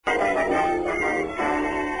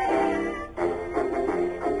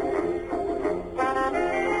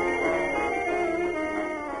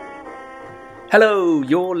Hello,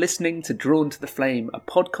 you're listening to Drawn to the Flame, a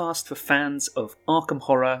podcast for fans of Arkham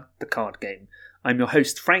Horror, the card game. I'm your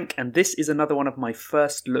host, Frank, and this is another one of my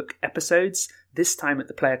first look episodes, this time at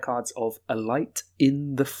the player cards of A Light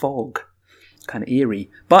in the Fog. Kind of eerie.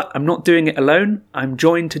 But I'm not doing it alone. I'm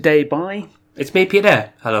joined today by... It's me,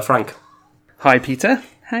 Peter. Hello, Frank. Hi, Peter.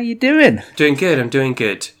 How you doing? Doing good, I'm doing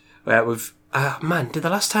good. Did the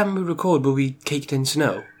last time we recorded, were we caked in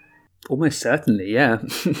snow? Almost certainly, yeah.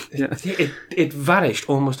 Yeah. It vanished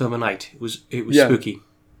almost overnight. It was spooky.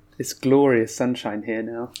 It's glorious sunshine here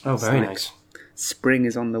now. Oh, very nice. Spring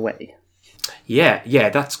is on the way. Yeah,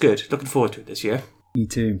 that's good. Looking forward to it this year. Me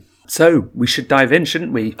too. So, we should dive in,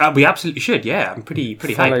 shouldn't we? We absolutely should, yeah. I'm pretty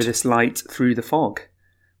Follow hyped. this light through the fog.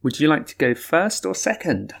 Would you like to go first or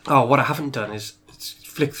second? Oh, what I haven't done is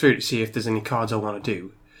flick through to see if there's any cards I want to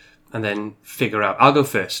do, and then figure out. I'll go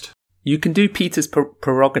first. You can do Peter's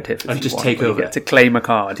prerogative if And you just want, take where you over. get to claim a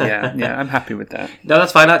card. Yeah, I'm happy with that. No,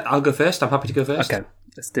 that's fine. I'll go first. I'm happy to go first. Okay,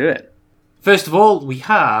 let's do it. First of all, we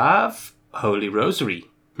have Holy Rosary.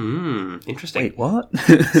 Interesting. Wait, what?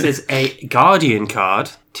 This is a Guardian card,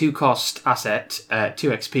 2-cost asset, 2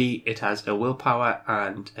 XP. It has a willpower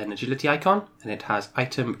and an agility icon, and it has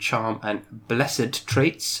item, charm, and blessed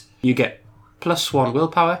traits. You get +1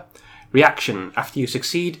 willpower. Reaction: after you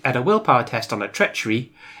succeed at a willpower test on a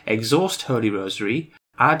treachery, exhaust Holy Rosary,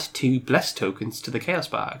 add 2 blessed tokens to the Chaos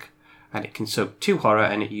bag, and it can soak 2 horror,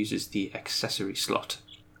 and it uses the accessory slot.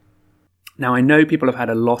 Now, I know people have had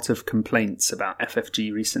a lot of complaints about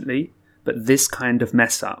FFG recently, but this kind of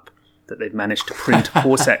mess up, that they've managed to print a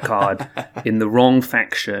Corset card in the wrong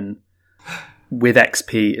faction with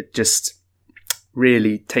XP, it just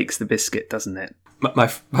really takes the biscuit, doesn't it?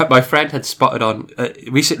 My friend had spotted on...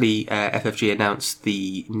 recently, FFG announced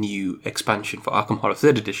the new expansion for Arkham Horror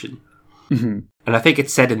 3rd Edition. Mm-hmm. And I think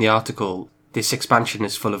it said in the article, this expansion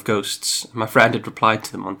is full of ghosts. My friend had replied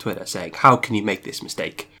to them on Twitter saying, how can you make this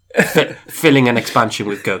mistake? Filling an expansion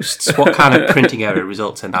with ghosts. What kind of printing error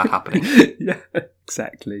results in that happening? Yeah,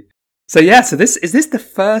 exactly. So this is this the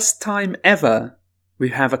first time ever we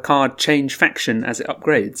have a card change faction as it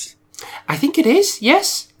upgrades? I think it is,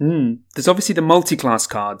 yes. There's obviously the multi-class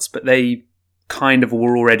cards, but they kind of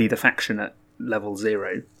were already the faction at level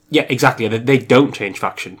 0. Yeah, exactly. They don't change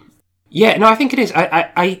faction. Yeah, no, I think it is.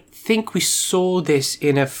 I think we saw this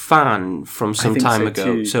in a fan from some time ago.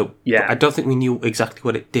 Too. So yeah. I don't think we knew exactly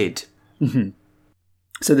what it did. Mm-hmm.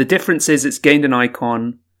 So the difference is it's gained an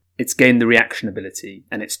icon, it's gained the reaction ability,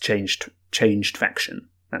 and it's changed faction.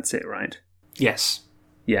 That's it, right? Yes.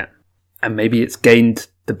 Yeah. And maybe it's gained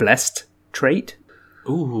the blessed trait?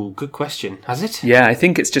 Ooh, good question. Has it? Yeah, I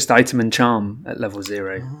think it's just item and charm at level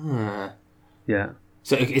 0. Yeah.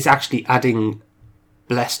 So it's actually adding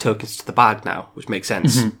blessed tokens to the bag now, which makes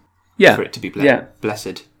sense. Mm-hmm. Yeah. For it to be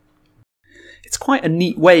blessed. It's quite a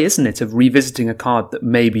neat way, isn't it, of revisiting a card that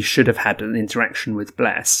maybe should have had an interaction with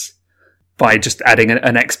Bless by just adding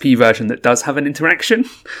an XP version that does have an interaction.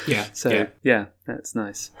 Yeah. So, yeah, that's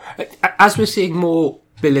nice. As we're seeing more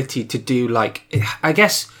ability to do, like, I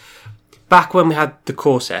guess back when we had the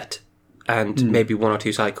core set and maybe 1 or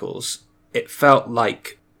 2 cycles, it felt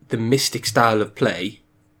like the Mystic style of play,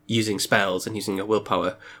 using spells and using a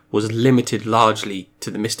willpower, was limited largely to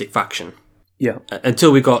the Mystic faction. Yeah.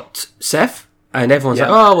 Until we got Seth, and everyone's like,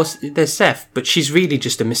 oh, well, there's Seth, but she's really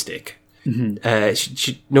just a Mystic.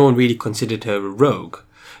 Mm-hmm. No one really considered her a rogue.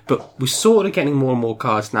 But we're sort of getting more and more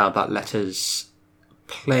cards now that let us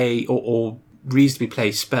play or reasonably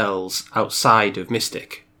play spells outside of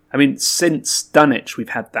Mystic. I mean, since Dunwich, we've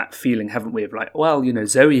had that feeling, haven't we, of like, well,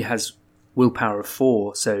 Zoe has willpower of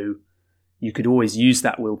 4, so you could always use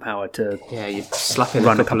that willpower to you slap in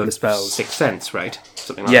run a couple of spells. 6th Sense, right?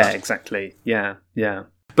 Something like that. Yeah, exactly. Yeah.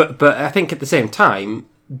 But I think at the same time,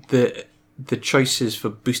 the choices for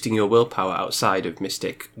boosting your willpower outside of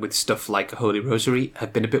Mystic with stuff like a Holy Rosary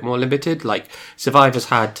have been a bit more limited. Like, Survivors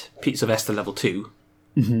had Pete Sylvester level 2.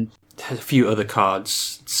 Mm-hmm. There's a few other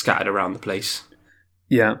cards scattered around the place.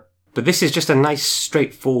 Yeah. But this is just a nice,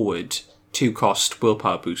 straightforward 2-cost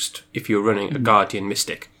willpower boost if you're running a Guardian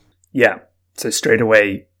Mystic. Yeah. So straight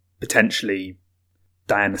away, potentially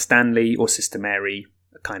Diana Stanley or Sister Mary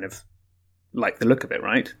are kind of like the look of it,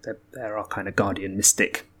 right? They're our kind of Guardian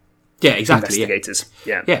Mystic investigators.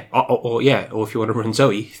 Yeah. Yeah. Or if you want to run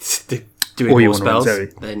Zoe, doing more spells,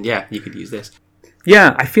 then you could use this.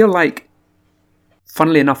 Yeah, I feel like,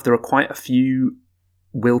 funnily enough, there are quite a few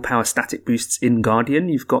willpower static boosts in Guardian.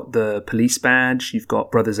 You've got the police badge, you've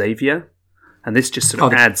got Brother Xavier, and this just sort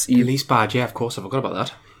of adds... police badge, yeah, of course, I forgot about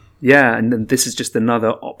that. Yeah, and then this is just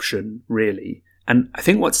another option, really. And I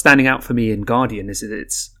think what's standing out for me in Guardian is that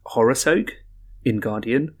it's Horror Soak in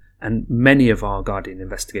Guardian, and many of our Guardian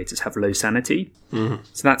investigators have low sanity. Mm-hmm.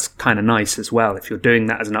 So that's kind of nice as well. If you're doing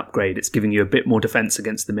that as an upgrade, it's giving you a bit more defense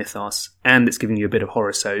against the Mythos, and it's giving you a bit of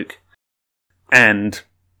Horror Soak. And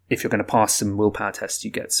if you're going to pass some willpower tests,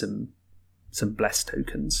 you get some blessed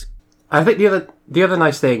tokens. I think the other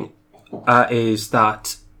nice thing is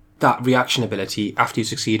that reaction ability, after you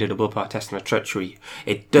succeeded a willpower test and a treachery,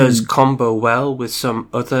 it does combo well with some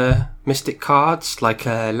other Mystic cards, like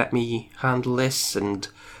Let Me Handle This and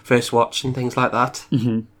First Watch and things like that.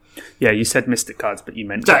 Mm-hmm. Yeah, you said Mystic cards, but you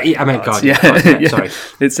meant I meant Guardian cards. cards. Yeah, sorry.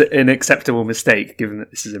 It's an acceptable mistake, given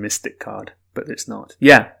that this is a Mystic card, but it's not.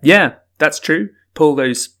 Yeah, that's true. Pull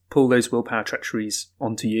those willpower treacheries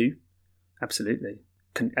onto you. Absolutely.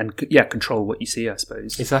 Control what you see, I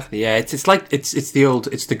suppose. Exactly. Yeah, it's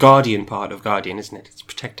the Guardian part of Guardian, isn't it? It's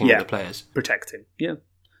protecting other players. Protecting. Yeah.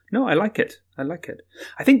 No, I like it.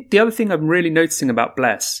 I think the other thing I'm really noticing about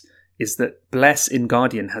Bless is that Bless in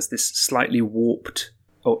Guardian has this slightly warped,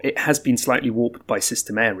 or it has been slightly warped by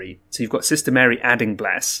Sister Mary. So you've got Sister Mary adding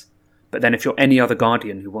Bless, but then if you're any other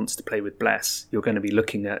Guardian who wants to play with Bless, you're going to be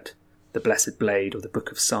looking at the Blessed Blade or the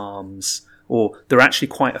Book of Psalms. Or there are actually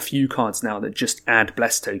quite a few cards now that just add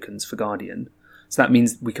blessed tokens for Guardian. So that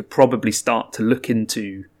means we could probably start to look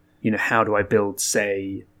into, how do I build,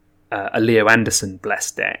 say, a Leo Anderson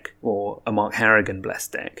blessed deck or a Mark Harrigan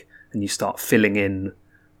blessed deck, and you start filling in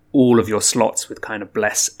all of your slots with kind of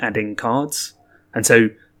bless adding cards. And so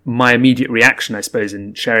my immediate reaction, I suppose,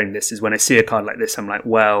 in sharing this is when I see a card like this, I'm like,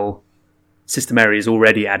 well, Sister Mary is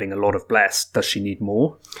already adding a lot of bless. Does she need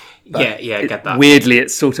more? But I get that. Weirdly,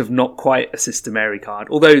 it's sort of not quite a Sister Mary card.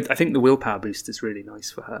 Although I think the willpower boost is really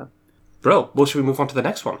nice for her. Bro, well, should we move on to the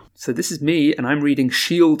next one? So this is me, and I'm reading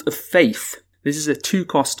Shield of Faith. This is a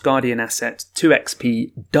 2-cost Guardian asset, 2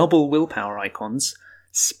 XP, double willpower icons,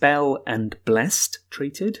 spell and blessed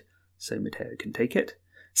treated. So Mateo can take it.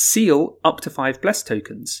 Seal up to 5 blessed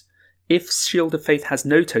tokens. If Shield of Faith has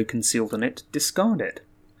no token sealed on it, discard it.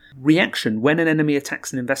 Reaction: when an enemy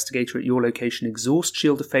attacks an investigator at your location, exhaust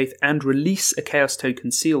Shield of Faith and release a Chaos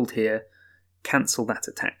token sealed here. Cancel that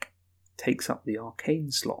attack. Takes up the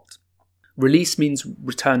Arcane slot. Release means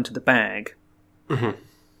return to the bag. Mm-hmm.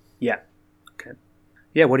 Yeah. Okay.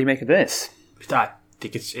 Yeah, what do you make of this? I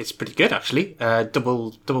think it's pretty good, actually.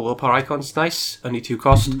 Double willpower icon's nice. Only 2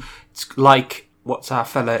 cost. Mm-hmm. It's like what's our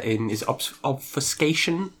fella in is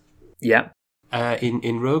Obfuscation? Yeah.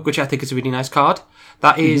 In Rogue, which I think is a really nice card.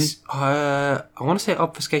 That is, I want to say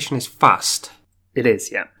Obfuscation is fast. It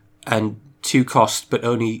is, yeah. And 2 cost, but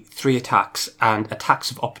only 3 attacks, and attacks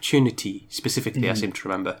of opportunity, specifically, I seem to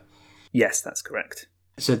remember. Yes, that's correct.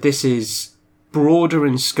 So this is broader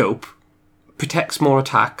in scope, protects more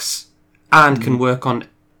attacks, and can work on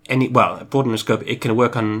broader in scope, it can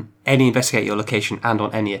work on any investigate your location and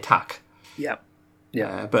on any attack. Yeah.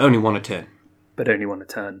 But only 1 a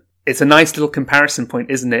turn. It's a nice little comparison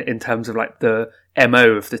point, isn't it, in terms of like the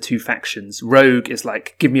MO of the 2 factions. Rogue is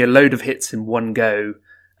like, give me a load of hits in one go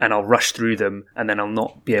and I'll rush through them and then I'll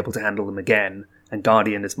not be able to handle them again. And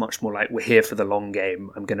Guardian is much more like, we're here for the long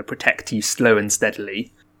game. I'm going to protect you slow and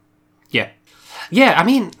steadily. Yeah, I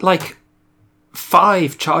mean, like,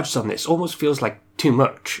 5 charges on this almost feels like too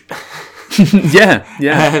much. Yeah.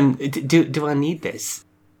 Do I need this?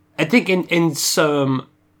 I think in some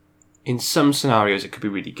scenarios it could be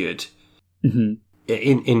really good. Mm-hmm.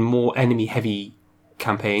 In more enemy-heavy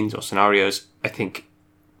campaigns or scenarios, I think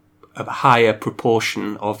a higher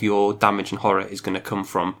proportion of your damage and horror is going to come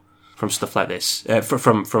from stuff like this,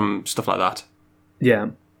 from stuff like that. Yeah.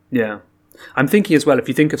 I'm thinking as well, if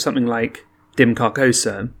you think of something like Dim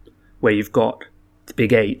Carcosa, where you've got the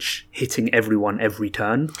big H hitting everyone every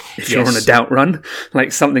turn, if you're on a doubt run,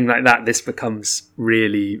 like something like that, this becomes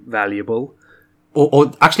really valuable.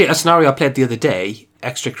 Or actually, a scenario I played the other day,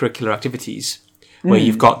 extracurricular activities, where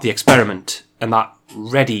you've got the experiment, and that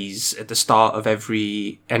readies at the start of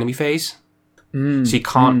every enemy phase. So you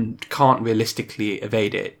can't realistically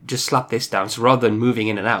evade it. Just slap this down. So rather than moving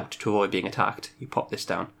in and out to avoid being attacked, you pop this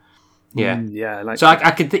down. Yeah. I like so that.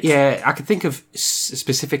 I could think of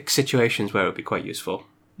specific situations where it would be quite useful.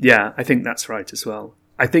 Yeah, I think that's right as well.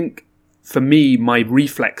 I think for me, my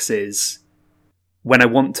reflex is when I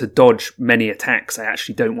want to dodge many attacks, I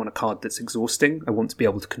actually don't want a card that's exhausting. I want to be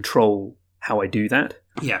able to control how I do that.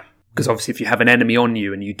 Yeah. Because obviously if you have an enemy on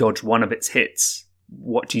you and you dodge one of its hits,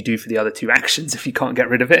 what do you do for the other 2 actions if you can't get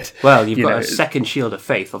rid of it? Well, you've got a second Shield of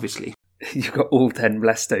Faith, obviously. You've got all 10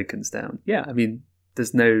 blessed tokens down. Yeah, I mean,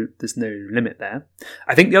 there's no limit there.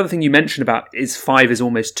 I think the other thing you mentioned about is 5 is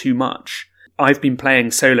almost too much. I've been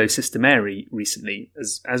playing solo Sister Mary recently,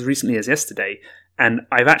 as recently as yesterday, and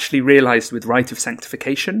I've actually realised with Rite of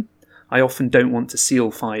Sanctification, I often don't want to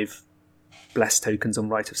seal 5 bless tokens on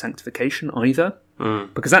Rite of Sanctification either,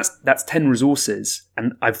 because that's 10 resources,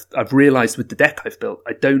 and I've realised with the deck I've built,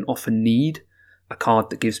 I don't often need a card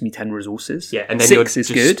that gives me 10 resources. Yeah, and then 6 you're is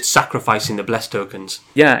just good. sacrificing the bless tokens.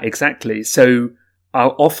 Yeah, exactly. So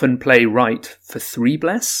I'll often play Rite for 3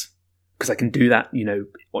 bless, because I can do that,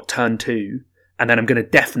 or turn 2, and then I'm going to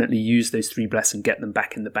definitely use those 3 bless and get them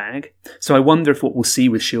back in the bag. So I wonder if what we'll see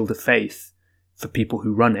with Shield of Faith for people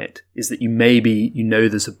who run it is that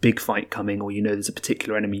there's a big fight coming, or there's a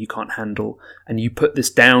particular enemy you can't handle, and you put this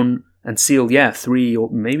down and seal 3 or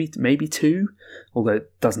maybe 2, although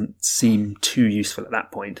it doesn't seem too useful at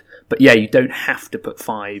that point. But yeah, you don't have to put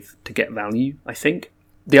 5 to get value, I think.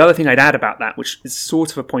 The other thing I'd add about that, which is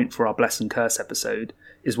sort of a point for our Bless and Curse episode,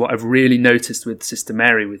 is what I've really noticed with Sister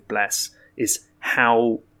Mary with Bless is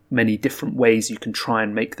how many different ways you can try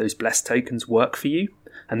and make those Bless tokens work for you.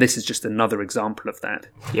 And this is just another example of that.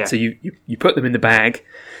 Yeah. So you put them in the bag.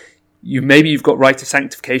 Maybe you've got Rite of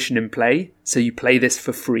Sanctification in play, so you play this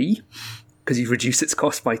for free because you've reduced its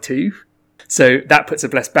cost by 2. So that puts a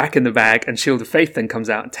Bless back in the bag, and Shield of Faith then comes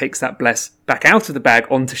out and takes that Bless back out of the bag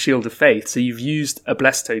onto Shield of Faith. So you've used a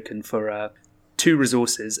Bless token for 2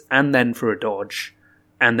 resources and then for a dodge,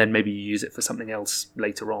 and then maybe you use it for something else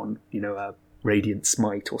later on, a Radiant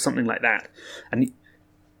Smite or something like that. And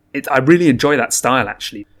I really enjoy that style,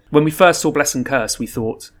 actually. When we first saw Bless and Curse, we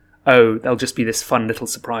thought, oh, they'll just be this fun little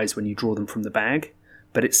surprise when you draw them from the bag.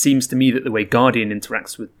 But it seems to me that the way Guardian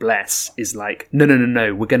interacts with Bless is like,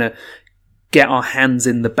 no, we're going to get our hands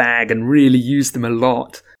in the bag and really use them a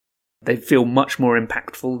lot. They feel much more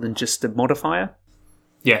impactful than just a modifier.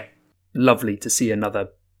 Yeah. Lovely to see another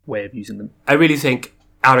way of using them. I really think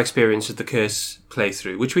our experience of the Curse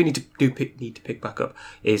playthrough, which we need to pick back up,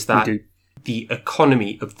 is that the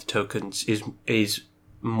economy of the tokens is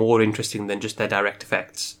more interesting than just their direct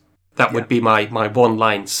effects. That would be my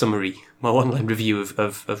one-line summary, my one-line review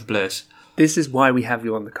of Blurs. This is why we have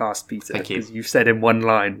you on the cast, Peter. Thank you. Because you've said in one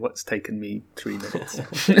line what's taken me 3 minutes.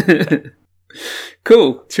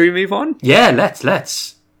 Cool. Should we move on? Yeah,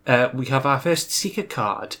 let's. We have our first Seeker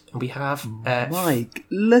card, and we have... Mike,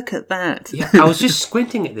 look at that. Yeah, I was just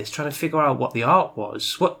squinting at this, trying to figure out what the art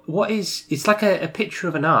was. What is... It's like a picture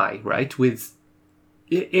of an eye, right? With...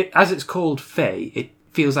 It as it's called Fae, it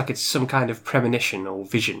feels like it's some kind of premonition or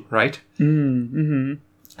vision, right? Mm-hmm.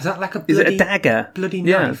 Is that like a bloody... Is it a dagger? Bloody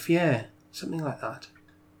knife, yeah. Something like that.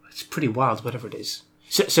 It's pretty wild, whatever it is.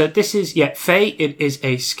 So this is... Yeah, Fae, it is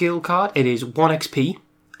a skill card. It is 1 XP.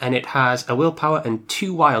 And it has a willpower and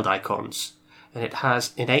 2 wild icons. And it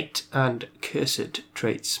has innate and cursed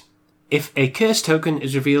traits. If a curse token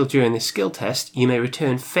is revealed during this skill test, you may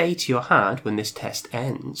return Fae to your hand when this test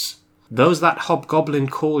ends. Those that hobgoblin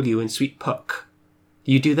call you in sweet puck.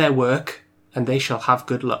 You do their work, and they shall have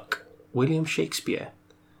good luck. William Shakespeare,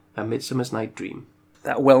 A Midsummer's Night Dream.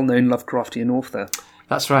 That well-known Lovecraftian author.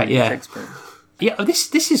 That's right, yeah. Shakespeare. Yeah,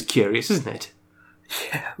 this is curious, isn't it?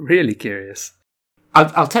 Yeah, really curious.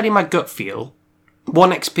 I'll tell you my gut feel.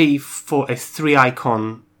 1 XP for a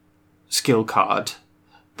 3-icon skill card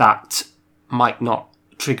that might not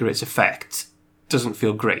trigger its effect doesn't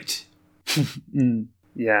feel great.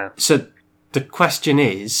 Yeah. So the question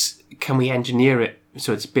is, can we engineer it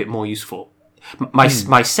so it's a bit more useful? My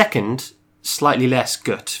second, slightly less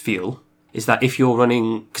gut feel is that if you're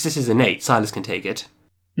running... Because this is innate, Silas can take it.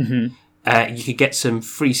 Mm-hmm. You could get some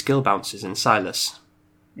free skill bounces in Silas.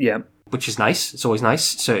 Yeah. Which is nice. It's always nice.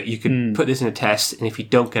 So you could put this in a test, and if you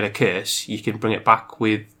don't get a curse, you can bring it back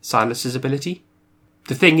with Silas's ability.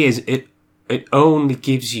 The thing is, it only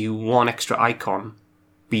gives you 1 extra icon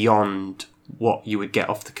beyond what you would get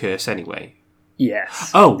off the curse anyway.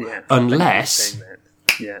 Yes. Oh, yeah. unless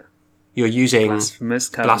you're using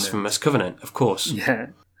Blasphemous Covenant, of course. Yeah.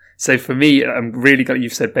 So for me, I'm really glad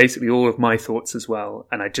you've said basically all of my thoughts as well,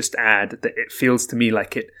 and I just add that it feels to me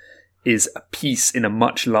like it is a piece in a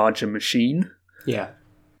much larger machine. Yeah.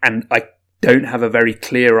 And I don't have a very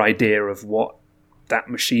clear idea of what that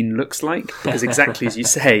machine looks like, because exactly as you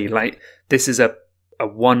say, like, this is a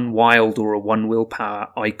 1 wild or a 1 willpower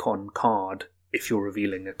icon card if you're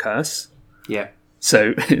revealing a curse. Yeah.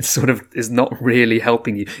 So it sort of is not really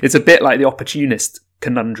helping you. It's a bit like the Opportunist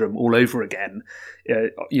conundrum all over again.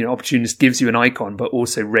 Opportunist gives you an icon, but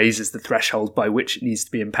also raises the threshold by which it needs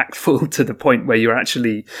to be impactful to the point where you're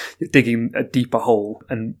digging a deeper hole.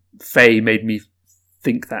 And Fae made me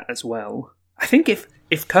think that as well. I think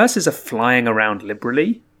if curses are flying around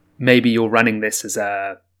liberally, maybe you're running this as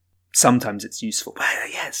a... Sometimes it's useful. But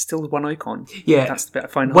yeah, it's still 1 icon. Yeah. That's the bit I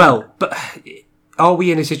find hard. Well, but are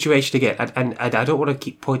we in a situation again, and I don't want to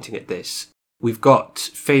keep pointing at this, We've got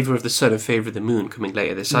Favour of the Sun and Favour of the Moon coming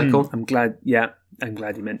later this cycle. I'm glad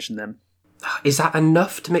you mentioned them. Is that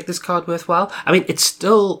enough to make this card worthwhile? I mean, it's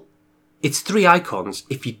 3 icons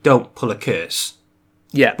if you don't pull a curse.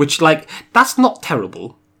 Yeah. Which, like, that's not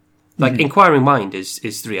terrible. Like, Inquiring Mind is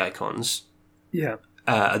 3 icons. Yeah.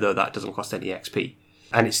 Although that doesn't cost any XP.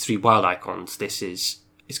 And it's 3 wild icons.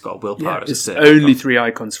 It's got a willpower as a it's third only icon. 3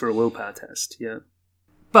 icons for a willpower test, yeah.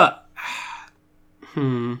 But,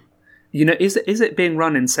 You know, is it being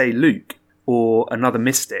run in, say, Luke or another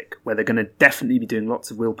Mystic, where they're going to definitely be doing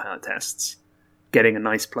lots of willpower tests, getting a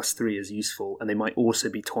nice +3 is useful, and they might also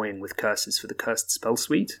be toying with curses for the Cursed Spell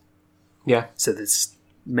Suite? yeah. So there's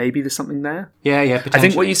something there? Yeah, I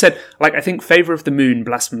think what you said, like, I think Favour of the Moon,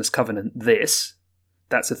 Blasphemous Covenant,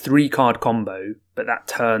 that's a 3-card combo, but that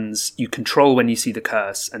turns, you control when you see the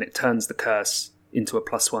curse, and it turns the curse into a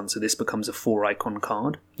 +1, so this becomes a 4-icon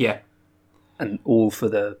card. Yeah. And all for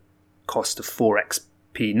the cost of 6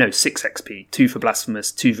 XP. 2 for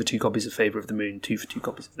Blasphemous, 2 for 2 copies of Favour of the Moon, 2 for 2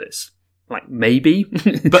 copies of this. Like, maybe?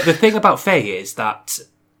 But the thing about Fae is that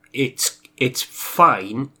it's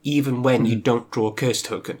fine even when you don't draw a curse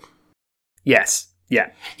token. Yes.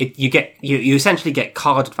 Yeah. You essentially get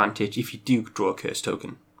card advantage if you do draw a curse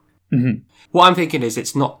token. Mm-hmm. What I'm thinking is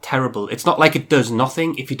it's not terrible. It's not like it does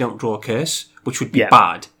nothing if you don't draw a curse, which would be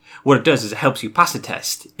bad. What it does is it helps you pass a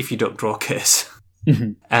test if you don't draw a curse.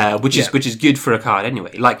 Which is good for a card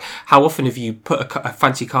anyway. Like, how often have you put a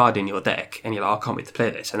fancy card in your deck and you're like, I can't wait to play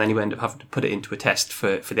this, and then you end up having to put it into a test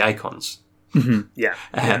for the icons. Yeah.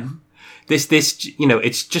 This, you know,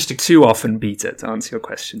 it's just too often beta, to answer your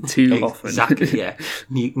question. Too often. Exactly, yeah.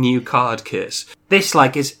 New card curse. This,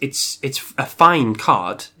 like, it's a fine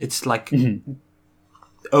card. It's like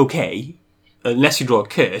okay, unless you draw a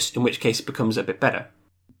curse, in which case it becomes a bit better.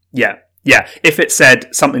 Yeah. Yeah. If it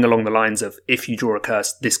said something along the lines of, if you draw a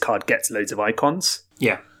curse, this card gets loads of icons.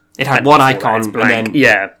 Yeah. It had one icon and then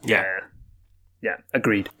Yeah.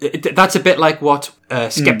 Agreed. That's a bit like what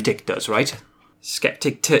Skeptic does, right?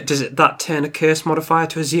 Skeptic, does that turn a curse modifier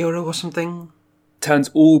to a 0 or something? Turns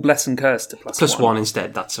all Bless and Curse to +1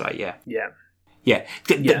 instead, that's right, yeah. Yeah. Yeah.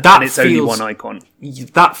 And it's only 1 icon.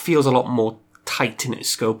 That feels a lot more tight in its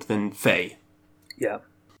scope than Fae. Yeah.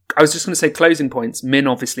 I was just going to say closing points. Min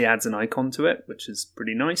obviously adds an icon to it, which is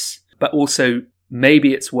pretty nice. But also,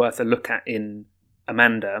 maybe it's worth a look at in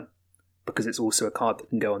Amanda, because it's also a card that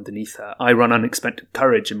can go underneath her. I run Unexpected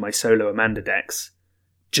Courage in my solo Amanda decks,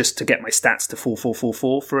 just to get my stats to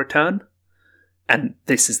 4/4/4/4 for a turn. And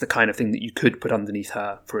this is the kind of thing that you could put underneath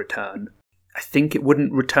her for a turn. I think it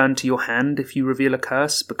wouldn't return to your hand if you reveal a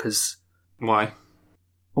curse, because... Why?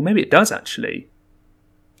 Well, maybe it does, actually.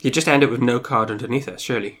 You just end up with no card underneath her,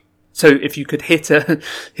 surely. So if you could hit a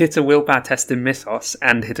willpower test in Mythos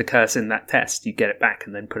and hit a curse in that test, you get it back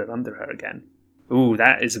and then put it under her again. Ooh,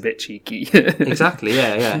 that is a bit cheeky. Exactly,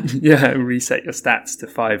 yeah. Yeah, reset your stats to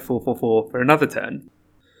 5/4/4/4 for another turn.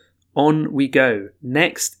 On we go.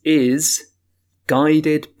 Next is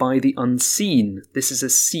Guided by the Unseen. This is a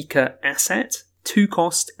Seeker asset, 2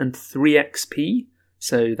 cost and 3 XP.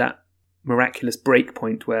 So that miraculous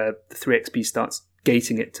breakpoint where the 3 XP starts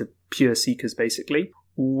gating it to pure Seekers, basically.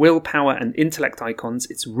 Willpower and intellect icons.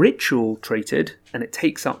 It's ritual traded, and it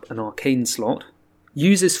takes up an arcane slot.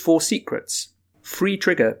 Uses 4 secrets. Free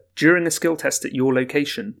trigger during a skill test at your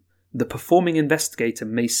location. The performing investigator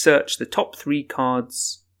may search the top 3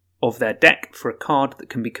 cards of their deck for a card that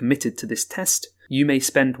can be committed to this test. You may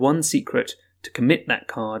spend 1 secret to commit that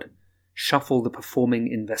card. Shuffle the performing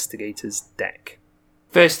investigator's deck.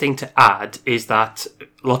 First thing to add is that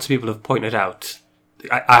lots of people have pointed out,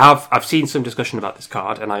 I've seen some discussion about this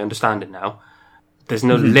card and I understand it now. There's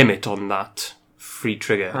no limit on that free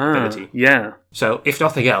trigger ability. Yeah. So if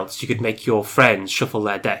nothing else, you could make your friends shuffle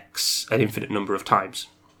their decks an infinite number of times.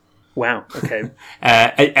 Wow. Okay.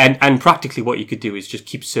 And practically what you could do is just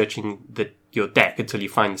keep searching your deck until you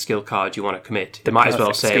find the skill card you want to commit. Might as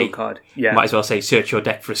well say search your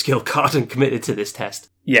deck for a skill card and commit it to this test.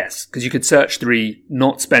 Yes, because you could search 3,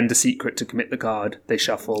 not spend a secret to commit the card, they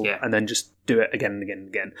shuffle, and then just do it again and again and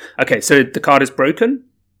again. Okay, so the card is broken,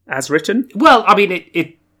 as written? Well, I mean,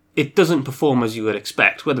 it doesn't perform as you would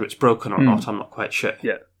expect. Whether it's broken or not, I'm not quite sure.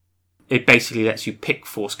 Yeah. It basically lets you pick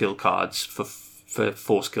 4 skill cards for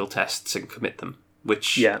 4 skill tests and commit them,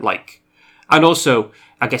 which, and also,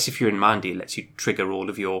 I guess if you're in Mandy, it lets you trigger all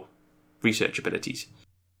of your research abilities.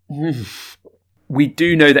 We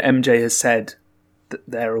do know that MJ has said that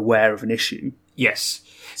they're aware of an issue. Yes.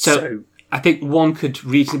 So I think one could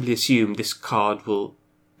reasonably assume this card will,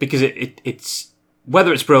 because it's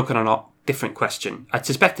whether it's broken or not, different question. I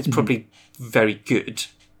suspect it's probably very good.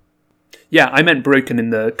 Yeah, I meant broken in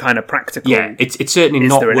the kind of practical. Yeah, it's certainly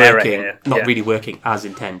not there an error working, here? not Yeah. really working as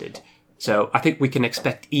intended. So I think we can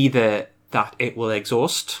expect either that it will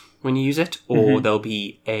exhaust when you use it, or there'll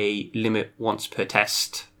be a limit once per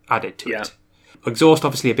test added to it. Exhaust,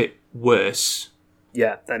 obviously, a bit worse.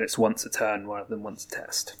 Yeah, then it's once a turn rather than once a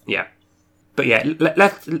test. Yeah. But yeah,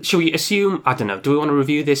 shall we assume, I don't know, do we want to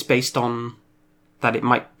review this based on that it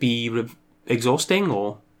might be exhausting,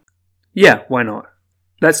 or? Yeah, why not?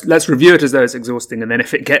 Let's review it as though it's exhausting, and then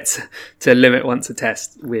if it gets to limit once a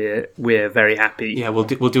test, we're very happy. Yeah, we'll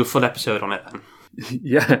do a full episode on it then.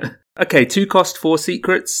 Yeah. Okay, 2 cost 4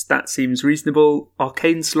 secrets. That seems reasonable.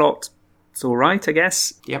 Arcane slot, it's all right, I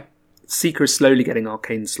guess. Yep. Seeker is slowly getting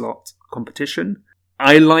arcane slot competition.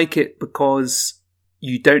 I like it because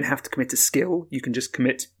you don't have to commit a skill. You can just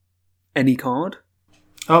commit any card.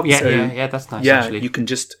 Oh, yeah, So, yeah, that's nice, Yeah, actually. you can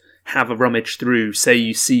just have a rummage through. Say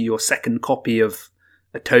you see your second copy of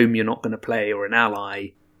a tome you're not going to play or an ally.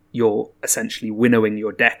 You're essentially winnowing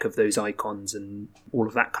your deck of those icons, and all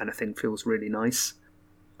of that kind of thing feels really nice.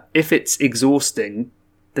 If it's exhausting,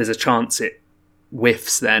 there's a chance it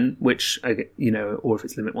whiffs then, which, or if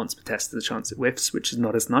it's limit once per test, there's a chance it whiffs, which is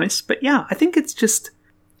not as nice. But yeah, I think it's just,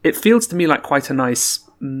 it feels to me like quite a nice,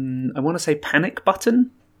 I want to say panic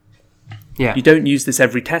button. Yeah. You don't use this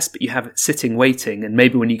every test, but you have it sitting waiting, and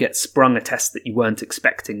maybe when you get sprung a test that you weren't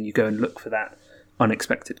expecting, you go and look for that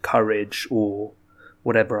unexpected courage or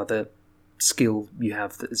whatever other skill you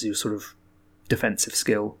have that is your sort of defensive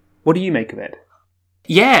skill. What do you make of it?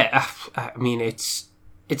 Yeah, I mean, it's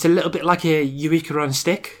a little bit like a Eureka on a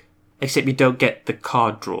stick, except you don't get the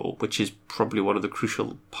card draw, which is probably one of the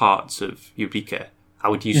crucial parts of Eureka. I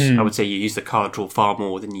would say you use the card draw far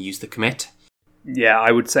more than you use the commit. Yeah,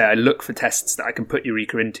 I would say I look for tests that I can put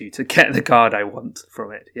Eureka into to get the card I want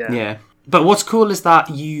from it. Yeah. Yeah. But what's cool is that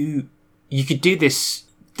you could do this.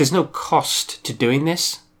 There's no cost to doing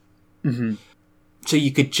this. Mm-hmm. So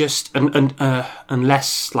you could just,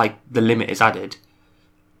 unless like the limit is added,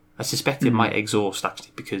 I suspect it might exhaust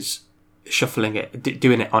actually, because shuffling it,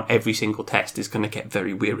 doing it on every single test is going to get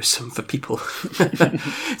very wearisome for people.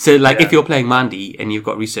 So if you're playing Mandy and you've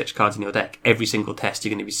got research cards in your deck, every single test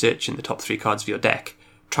you're going to be searching the top 3 cards of your deck,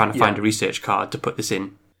 trying to find a research card to put this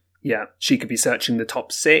in. Yeah, she could be searching the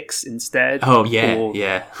top 6 instead. Oh, yeah, or,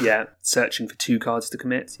 yeah. Yeah, searching for 2 cards to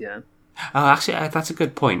commit, yeah. Actually, that's a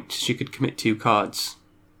good point. She could commit 2 cards.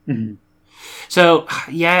 Mm-hmm. So,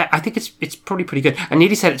 yeah, I think it's probably pretty good. I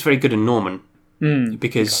nearly said it's very good in Norman,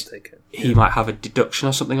 because he might have a deduction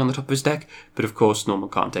or something on the top of his deck, but of course Norman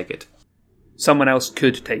can't take it. Someone else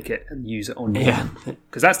could take it and use it on Norman. Yeah.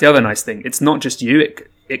 Because that's the other nice thing. It's not just you,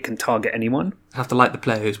 it can target anyone. I have to like the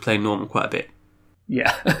player who's playing Norman quite a bit.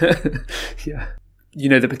 Yeah. Yeah.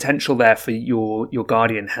 The potential there for your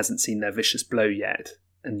Guardian hasn't seen their vicious blow yet,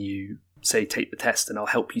 and you say, take the test and I'll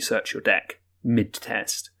help you search your deck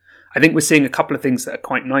mid-test. I think we're seeing a couple of things that are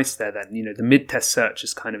quite nice there then. The mid-test search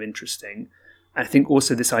is kind of interesting. I think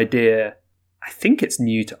also this idea, I think it's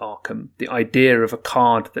new to Arkham, the idea of a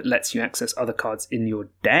card that lets you access other cards in your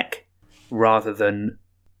deck rather than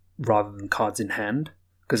cards in hand.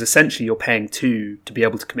 Because essentially you're paying 2 to be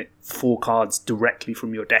able to commit 4 cards directly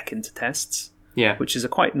from your deck into tests. Yeah. Which is a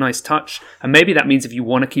quite nice touch. And maybe that means if you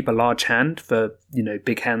want to keep a large hand for,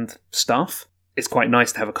 big hand stuff, it's quite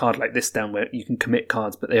nice to have a card like this down where you can commit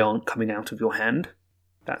cards but they aren't coming out of your hand.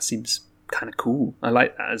 That seems kind of cool. I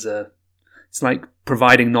like that it's like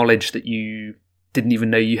providing knowledge that you didn't even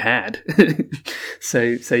know you had.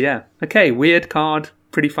 So yeah. Okay, weird card,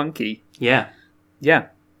 pretty funky. Yeah. Yeah.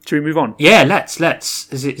 Should we move on? Yeah, let's.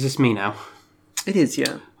 Is this me now? It is,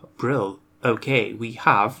 yeah. Brill. Okay, we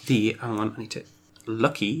have the... Hang on, I need to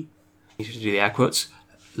do the air quotes.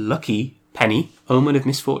 Lucky Penny, Omen of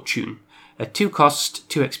Misfortune. A 2 cost,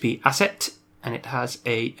 2 XP asset, and it has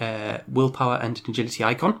a willpower and agility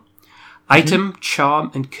icon. Item,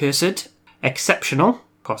 Charm and Cursed. Exceptional,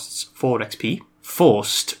 costs 4 XP.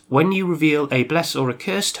 Forced, when you reveal a Bless or a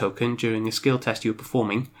Curse token during a skill test you are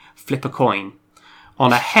performing, flip a coin.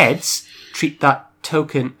 On a heads, treat that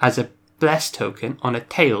token as a Bless token. On a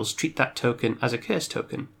tails, treat that token as a Curse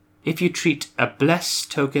token. If you treat a Bless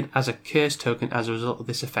token as a Curse token as a result of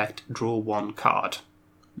this effect, draw 1 card.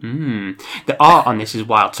 The art on this is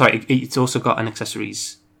wild. Sorry, it's also got an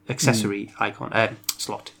accessory icon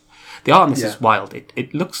slot. The art on this is wild.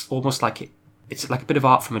 It looks almost like it's like a bit of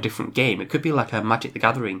art from a different game. It could be like a Magic the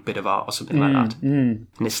Gathering bit of art or something like that. And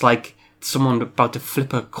it's like someone about to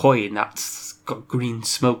flip a coin that's got green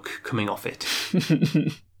smoke coming off it.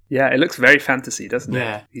 Yeah, it looks very fantasy, doesn't it?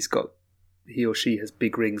 Yeah. He or she has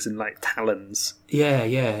big rings and like talons.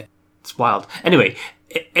 Yeah. It's wild. Anyway,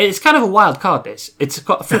 it's kind of a wild card, this. It's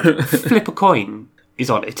got flip a coin is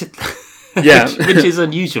on it. Yeah. which is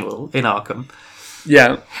unusual in Arkham.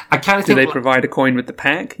 Yeah. I kind of Do think... they provide a coin with the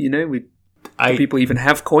pack? Do people even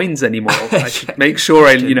have coins anymore? I should make sure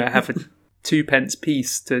I have a 2p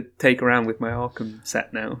piece to take around with my Arkham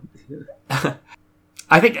set now.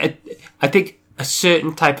 I think a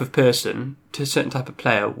certain type of person, to a certain type of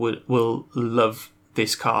player, will love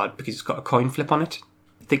this card because it's got a coin flip on it.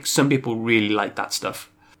 I think some people really like that stuff.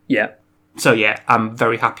 Yeah. So yeah, I'm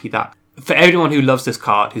very happy that for everyone who loves this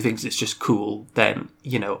card, who thinks it's just cool, then,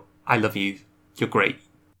 I love you. You're great.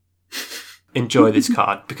 Enjoy this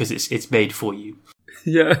card because it's made for you.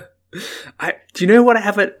 Yeah. Do you know what I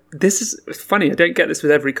have this is funny, I don't get this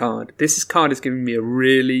with every card. This card is giving me a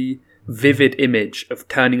really vivid image of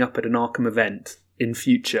turning up at an Arkham event in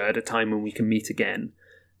future at a time when we can meet again.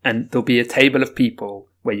 And there'll be a table of people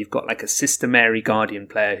where you've got like a Sister Mary Guardian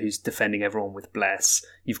player who's defending everyone with Bless.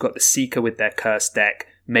 You've got the Seeker with their Curse deck.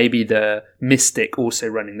 Maybe the Mystic also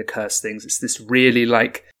running the Curse things. It's this really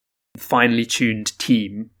like finely tuned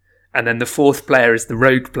team. And then the fourth player is the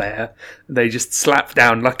Rogue player. They just slap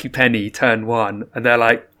down Lucky Penny turn 1, and they're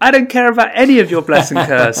like, "I don't care about any of your Bless and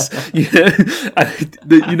Curse." Just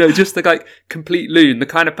the like complete loon, the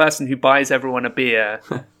kind of person who buys everyone a beer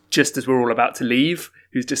just as we're all about to leave,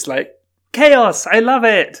 who's just like, "Chaos, I love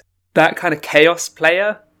it." That kind of chaos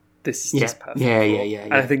player. This is just perfect. Yeah.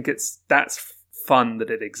 And I think that's fun that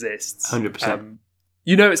it exists. 100%.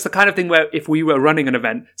 It's the kind of thing where if we were running an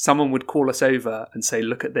event, someone would call us over and say,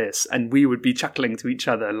 "Look at this." And we would be chuckling to each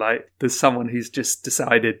other like there's someone who's just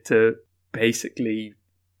decided to basically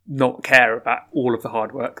not care about all of the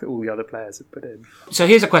hard work that all the other players have put in. So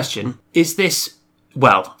here's a question. Is this...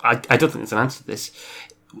 Well, I don't think there's an answer to this.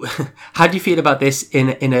 How do you feel about this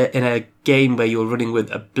in a game where you're running with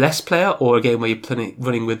a Bless player or a game where you're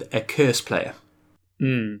running with a Curse player?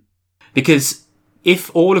 Because...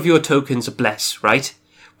 if all of your tokens are Bless, right?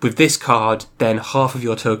 With this card, then half of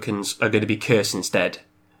your tokens are going to be Curse instead.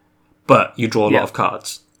 But you draw a lot of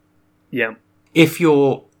cards. Yeah. If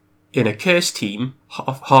you're in a Curse team,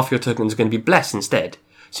 half your tokens are going to be Bless instead.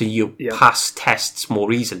 So you pass tests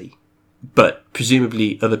more easily. But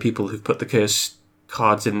presumably other people who've put the Curse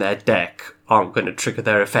cards in their deck aren't going to trigger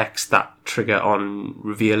their effects that trigger on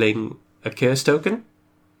revealing a Curse token.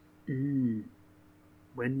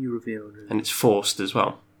 When you reveal it. And it's forced as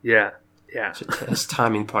well. Yeah. So it's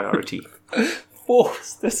timing priority.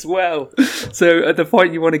 Forced as well. So at the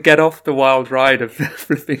point you want to get off the wild ride of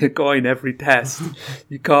flipping a coin every test,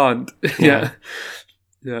 you can't. Yeah.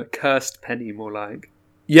 Cursed penny, more like.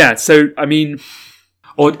 Yeah, so, I mean...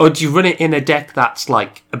 Or do you run it in a deck that's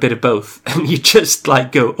like a bit of both and you just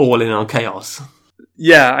like go all in on chaos?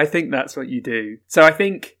 Yeah, I think that's what you do. So I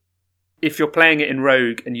think... if you're playing it in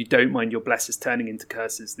Rogue and you don't mind your Blesses turning into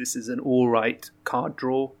Curses, this is an alright card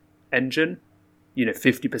draw engine.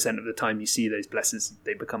 50% of the time you see those Blesses,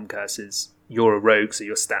 they become Curses. You're a Rogue, so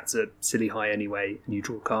your stats are silly high anyway, and you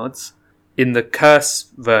draw cards. In the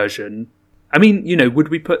Curse version, I mean, would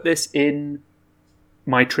we put this in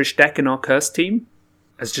my Trish deck in our Curse team?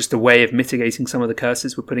 As just a way of mitigating some of the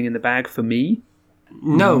Curses we're putting in the bag for me?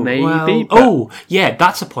 No, maybe.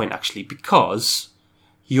 That's a point actually, because...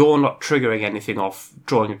 you're not triggering anything off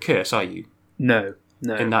drawing a curse, are you? No.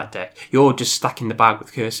 In that deck. You're just stacking the bag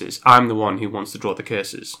with curses. I'm the one who wants to draw the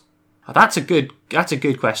curses. That's a good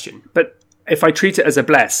question. But if I treat it as a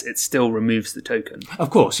Bless, it still removes the token. Of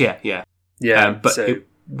course, yeah. Yeah, but it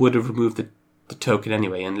would have removed the token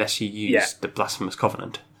anyway, unless you use the Blasphemous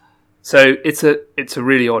Covenant. So it's a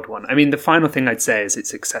really odd one. I mean, the final thing I'd say is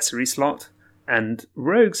its accessory slot. And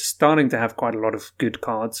Rogue's starting to have quite a lot of good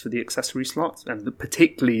cards for the accessory slot. And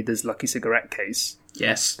particularly there's Lucky Cigarette Case.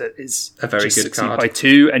 Yes. That is a very just good 16 card. by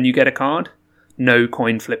 2 and you get a card. No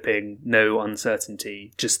coin flipping, no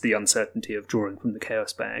uncertainty. Just the uncertainty of drawing from the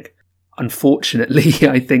Chaos bag. Unfortunately,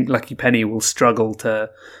 I think Lucky Penny will struggle to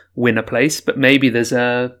win a place. But maybe there's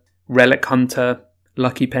a Relic Hunter,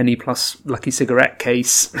 Lucky Penny plus Lucky Cigarette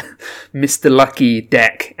Case, Mr. Lucky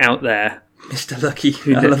deck out there. Mr. Lucky,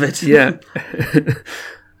 I love it. Yeah.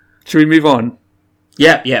 Should we move on?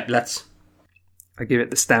 Yeah, let's. I give it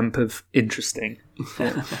the stamp of interesting.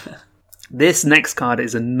 Yeah. This next card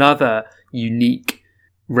is another unique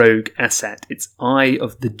Rogue asset. It's Eye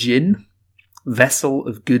of the Djinn, Vessel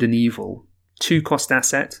of Good and Evil. 2-cost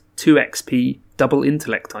asset, 2 XP, double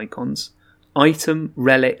intellect icons. Item,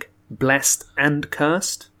 relic, blessed and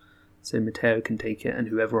cursed. So Mateo can take it and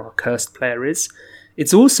whoever our cursed player is.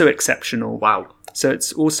 It's also exceptional. Wow. So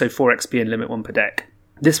it's also 4 XP and limit 1 per deck.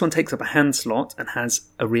 This one takes up a hand slot and has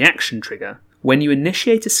a reaction trigger. When you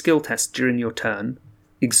initiate a skill test during your turn,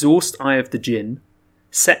 exhaust Eye of the Djinn,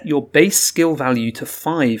 set your base skill value to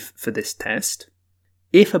 5 for this test.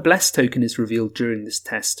 If a Bless token is revealed during this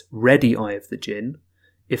test, ready Eye of the Djinn.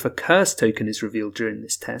 If a Curse token is revealed during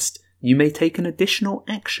this test, you may take an additional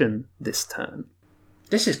action this turn.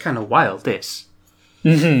 This is kind of wild, this.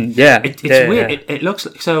 Mm-hmm, yeah. It's weird. Yeah. It looks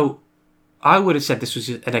like... So, I would have said this was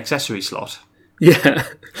an accessory slot. Yeah,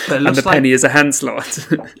 but and the penny is a hand slot.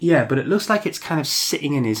 Yeah, but it looks like it's kind of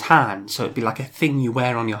sitting in his hand, so it'd be like a thing you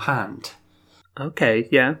wear on your hand. Okay,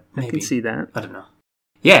 yeah, Maybe. I can see that. I don't know.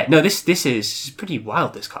 Yeah, no, this is pretty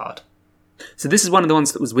wild, this card. So this is one of the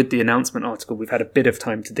ones that was with the announcement article. We've had a bit of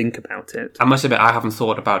time to think about it. I must admit, I haven't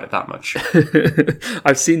thought about it that much.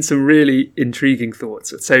 I've seen some really intriguing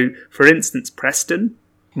thoughts. So, for instance, Preston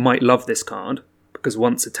might love this card, because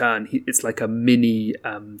once a turn, it's like a mini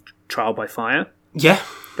trial by fire. Yeah.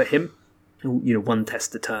 For him. You know, one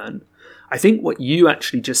test a turn. I think what you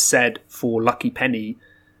actually just said for Lucky Penny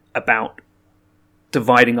about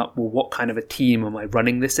dividing up, well, what kind of a team am I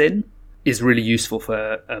running this in, is really useful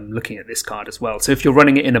for looking at this card as well. So if you're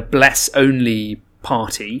running it in a Bless-only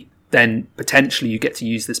party, then potentially you get to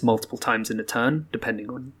use this multiple times in a turn,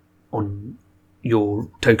 depending on your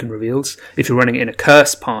token reveals. If you're running it in a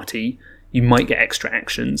Curse party, you might get extra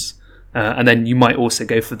actions. And then you might also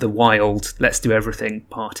go for the wild, let's do everything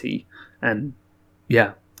party. And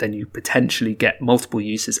yeah, then you potentially get multiple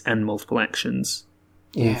uses and multiple actions.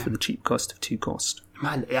 All for the cheap cost of 2 cost.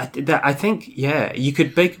 Man, I think, yeah, you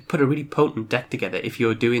could put a really potent deck together if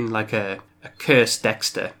you're doing like a Cursed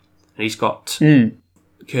Dexter. And he's got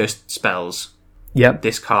cursed spells. Yep.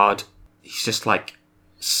 This card, he's just like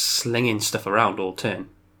slinging stuff around all turn.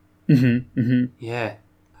 Mm-hmm, mm-hmm. Yeah.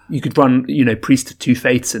 You could run, Priest of Two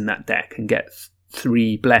Faiths in that deck and get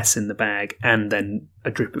 3 Bless in the bag and then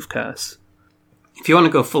a Drip of Curse. If you want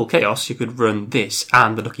to go full chaos, you could run this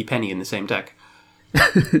and the Lucky Penny in the same deck.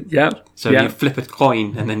 Yeah. So you flip a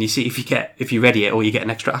coin and then you see if you ready it or you get an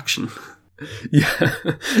extra action. Yeah.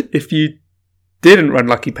 If you didn't run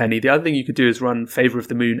Lucky Penny, the other thing you could do is run Favour of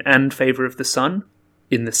the Moon and Favour of the Sun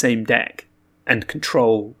in the same deck and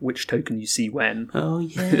control which token you see when. Oh,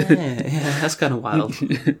 yeah. That's kind of wild.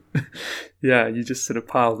 Yeah, you just sort of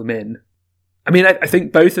pile them in. I mean, I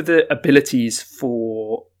think both of the abilities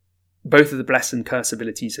for... Both of the Bless and Curse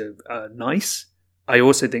abilities are nice. I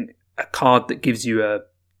also think a card that gives you a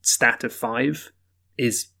stat of 5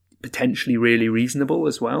 is potentially really reasonable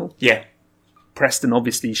as well. Yeah. Preston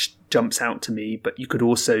obviously jumps out to me, but you could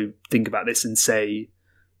also think about this and say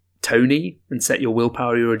Tony and set your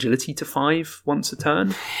willpower, your agility to 5 once a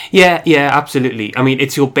turn. Yeah, absolutely. I mean,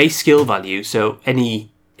 it's your base skill value, so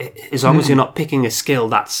as long as you're not picking a skill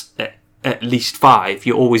that's at least 5,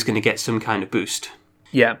 you're always going to get some kind of boost.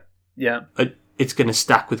 Yeah. It's going to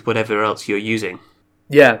stack with whatever else you're using.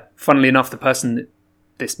 Yeah, funnily enough, the person that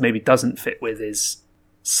this maybe doesn't fit with is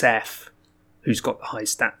Seth, who's got the high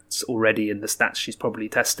stats already in the stats she's probably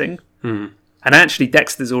testing. Mm. And actually,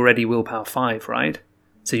 Dexter's already willpower 5, right?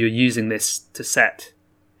 So you're using this to set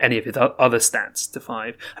any of his other stats to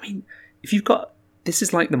 5. I mean, if you've got... This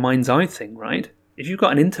is like the Mind's Eye thing, right? If you've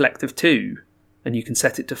got an intellect of 2 and you can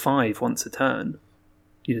set it to 5 once a turn,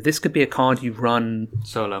 this could be a card you run...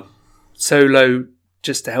 Solo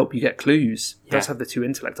just to help you get clues. It does have the 2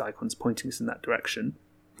 intellect icons pointing us in that direction.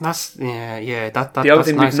 That's the other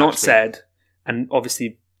thing nice, we've not actually said, and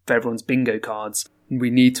obviously for everyone's bingo cards, we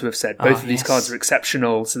need to have said both of these cards are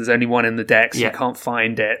exceptional, so there's only one in the deck, so you can't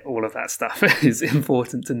find it. All of that stuff is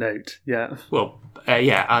important to note. Yeah. Well,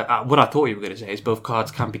 what I thought you were going to say is both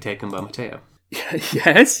cards can be taken by Mateo.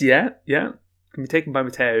 Yes, yeah. Can be taken by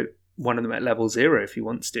Mateo, one of them at level 0 if he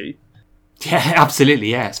wants to. Yeah, absolutely,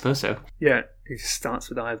 yeah, I suppose so. Yeah, he starts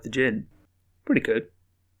with Eye of the Djinn. Pretty good.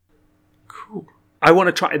 Cool. I want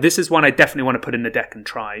to try... This is one I definitely want to put in the deck and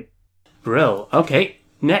try. Brill. Okay,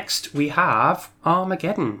 next we have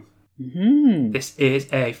Armageddon. Mm-hmm. This is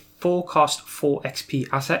a 4-cost 4 XP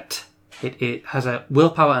asset. It has a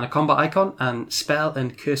willpower and a combat icon and spell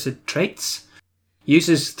and cursed traits.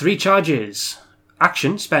 Uses 3 charges.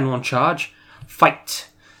 Action, spend 1 charge. Fight.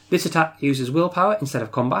 This attack uses willpower instead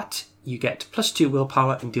of combat. You get +2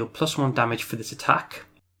 willpower and deal +1 damage for this attack.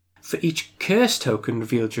 For each curse token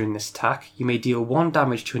revealed during this attack, you may deal 1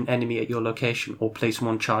 damage to an enemy at your location or place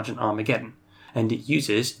 1 charge on Armageddon. And it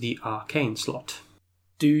uses the Arcane slot.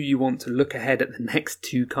 Do you want to look ahead at the next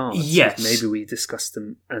 2 cards? Yes. Maybe we discuss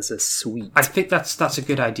them as a suite. I think that's a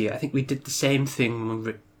good idea. I think we did the same thing when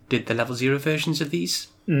we did the level 0 versions of these.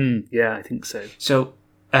 Yeah, I think so. So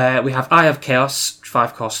we have Eye of Chaos,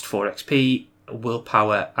 5 cost, 4 XP,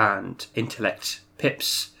 willpower and intellect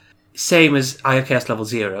pips. Same as Eye of Chaos level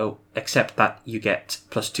 0, except that you get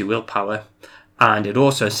 +2 willpower. And it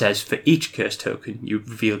also says for each curse token you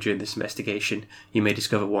reveal during this investigation, you may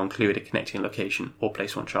discover one clue at a connecting location or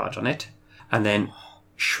place one charge on it. And then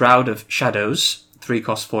Shroud of Shadows, 3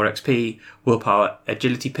 cost 4 XP, willpower,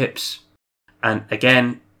 agility pips. And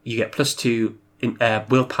again, you get +2 in,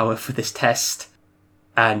 willpower for this test.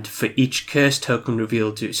 And for each curse token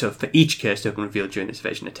revealed, during this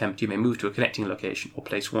evasion attempt, you may move to a connecting location or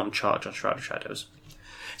place one charge on Shroud of Shadows.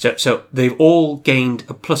 So they've all gained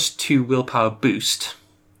a +2 willpower boost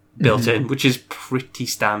built in, which is pretty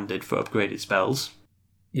standard for upgraded spells.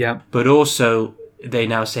 Yeah. But also, they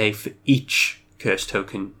now say for each curse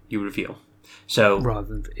token you reveal. So rather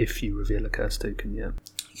than if you reveal a curse token, yeah.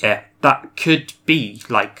 Yeah, that could be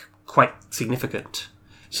like quite significant.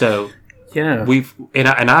 So yeah, we've in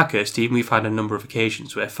our curse team we've had a number of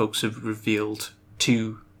occasions where folks have revealed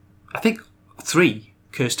 2, I think 3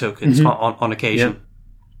 curse tokens on occasion. Yeah.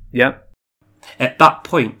 Yeah. At that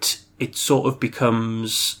point, it sort of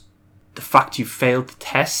becomes the fact you failed the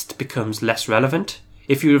test becomes less relevant.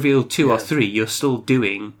 If you reveal 2 or 3, you're still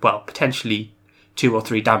doing, well, potentially 2 or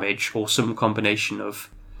 3 damage or some combination of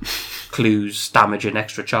clues, damage, and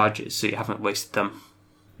extra charges, so you haven't wasted them.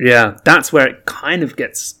 Yeah, that's where it kind of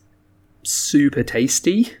gets super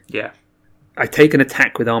tasty. Yeah. I take an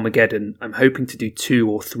attack with Armageddon, I'm hoping to do 2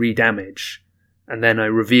 or 3 damage, and then I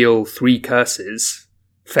reveal 3 curses,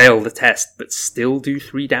 fail the test, but still do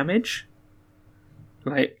 3 damage?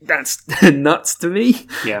 Like, that's nuts to me.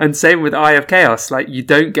 Yeah. And same with Eye of Chaos, like, you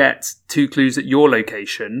don't get 2 clues at your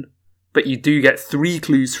location, but you do get 3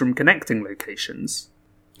 clues from connecting locations.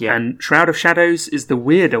 Yeah. And Shroud of Shadows is the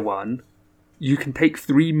weirder one. You can take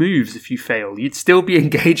 3 moves if you fail. You'd still be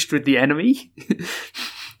engaged with the enemy,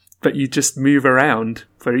 but you just move around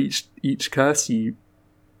for each curse you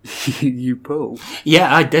pull.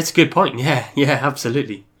 Yeah, that's a good point. Yeah,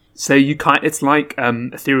 absolutely. So it's like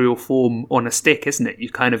ethereal form on a stick, isn't it? You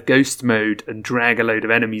kind of ghost mode and drag a load of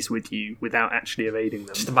enemies with you without actually evading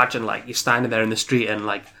them. Just imagine, like, you're standing there in the street and,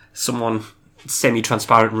 like, someone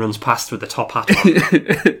semi-transparent runs past with the top hat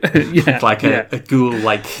on. Yeah, like a ghoul,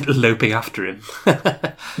 like, loping after him.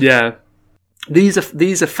 Yeah. These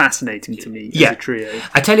are fascinating to me as a trio.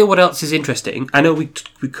 I tell you what else is interesting. I know we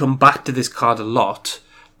come back to this card a lot,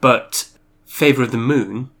 but Favour of the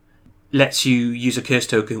Moon lets you use a curse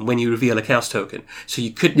token when you reveal a chaos token. So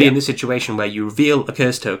you could be in the situation where you reveal a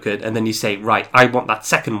curse token and then you say, right, I want that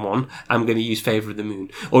second one, I'm going to use Favour of the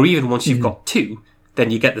Moon. Or even once you've got 2,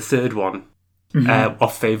 then you get the third one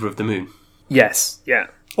off Favour of the Moon. Yes, yeah.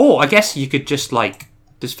 Or I guess you could just, like,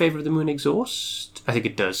 does Favour of the Moon exhaust? I think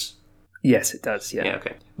it does. Yes, it does, yeah. Yeah,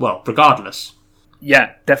 okay. Well, regardless.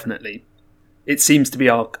 Yeah, definitely. It seems to be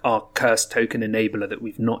our curse token enabler that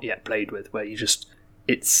we've not yet played with, where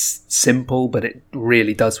it's simple, but it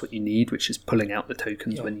really does what you need, which is pulling out the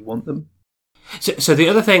tokens when you want them. So the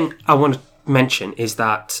other thing I want to mention is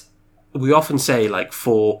that we often say, like,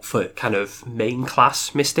 for kind of main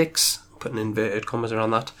class mystics, putting inverted commas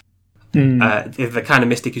around that, the kind of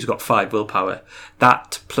mystic who's got 5 willpower,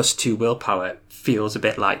 that +2 willpower feels a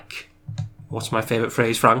bit like, what's my favourite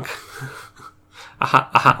phrase, Frank? a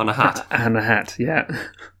hat on a hat. And a hat, yeah.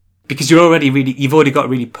 Because you've already got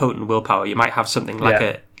really potent willpower. You might have something like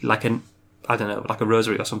a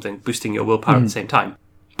rosary or something boosting your willpower at the same time.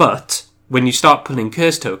 But when you start pulling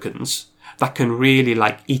curse tokens, that can really,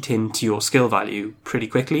 like, eat into your skill value pretty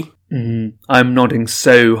quickly. I'm nodding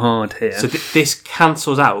so hard here. So this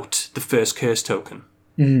cancels out the first curse token.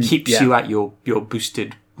 Keeps you at your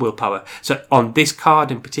boosted willpower. So on this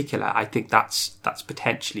card in particular, I think that's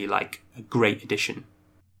potentially, like, a great addition.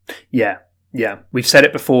 Yeah. We've said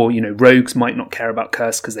it before, rogues might not care about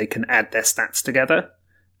curse because they can add their stats together,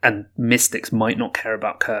 and mystics might not care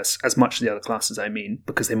about curse as much as the other classes, I mean,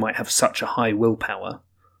 because they might have such a high willpower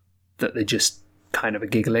that they just kind of are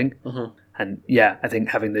giggling. And yeah, I think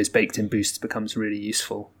having those baked in boosts becomes really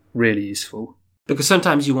useful. Because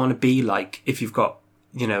sometimes you want to be like, if you've got,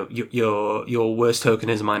 your worst token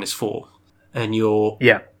is a -4 and you're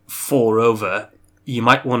 4 over, you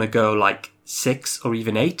might want to go like 6 or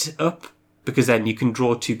even 8 up, because then you can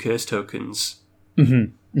draw 2 curse tokens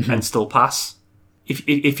and still pass.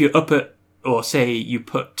 If you're up at, or say you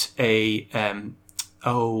put a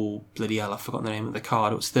oh bloody hell, I've forgotten the name of the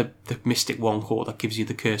card. It's the Mystic 1 core that gives you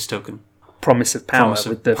the curse token. Promise of Power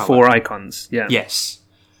with the 4 icons. Yeah. Yes,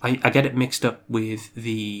 I get it mixed up with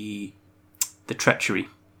the Treachery.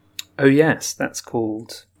 Oh yes, that's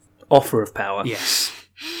called Offer of Power. Yes.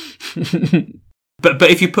 But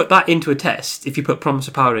if you put that into a test, if you put Promise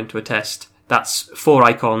of Power into a test, that's 4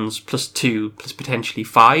 icons plus 2 plus potentially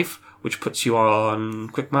 5, which puts you on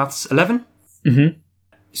quick maths 11.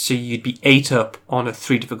 So you'd be 8 up on a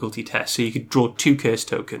 3 difficulty test. So you could draw 2 curse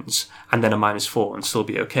tokens and then a -4 and still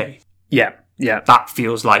be okay. Yeah. That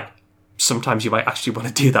feels like sometimes you might actually want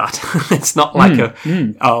to do that. It's not like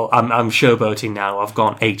I'm showboating now. I've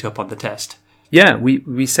gone 8 up on the test. Yeah,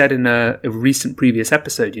 we said in a recent previous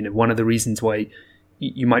episode, one of the reasons why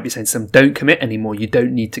you might be saying to them, don't commit anymore, you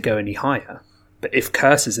don't need to go any higher. But if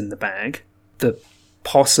curse is in the bag, the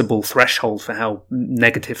possible threshold for how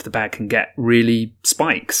negative the bag can get really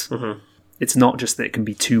spikes. Mm-hmm. It's not just that it can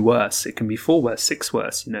be 2 worse, it can be 4 worse, 6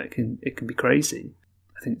 worse, it can be crazy.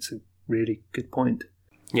 I think it's a really good point.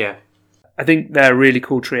 Yeah. I think they're a really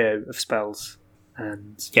cool trio of spells.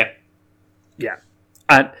 And yeah.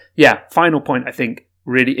 And final point, I think,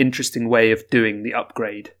 really interesting way of doing the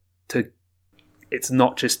upgrade. It's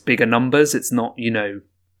not just bigger numbers, it's not, you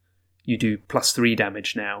do +3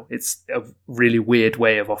 damage now. It's a really weird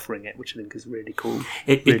way of offering it, which I think is really cool.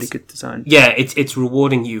 Really good design. Yeah, it's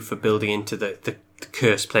rewarding you for building into the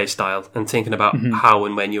curse play style and thinking about how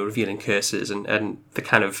and when you're revealing curses and the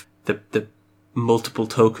kind of the multiple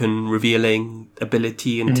token revealing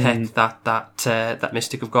ability and tech that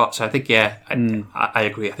Mystic have got. So I think, I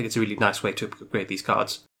agree. I think it's a really nice way to upgrade these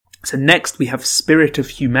cards. So next we have Spirit of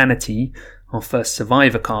Humanity, our first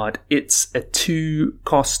Survivor card. It's a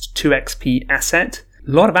 2-cost, 2 XP asset.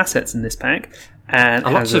 A lot of assets in this pack. And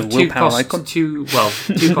it has a willpower icon. 2 cost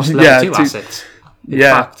level 2 assets.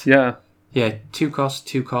 Yeah. 2 cost,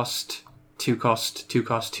 2 cost, 2 cost, 2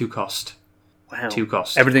 cost, 2 cost. Wow. 2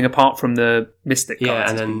 cost. Everything apart from the Mystic cards. Yeah,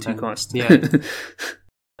 and then 2 cost. Yeah.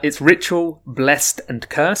 It's Ritual, Blessed, and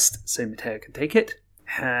Cursed, so Mateo can take it.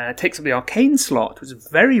 Takes up the Arcane slot, which is a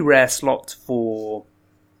very rare slot for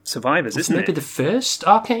Survivors, isn't it? Maybe the first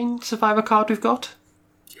Arcane Survivor card we've got?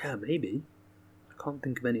 Yeah, maybe. I can't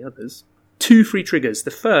think of any others. 2 free triggers.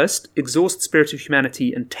 The first, exhaust Spirit of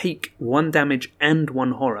Humanity and take 1 damage and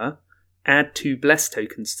 1 horror. Add 2 Bless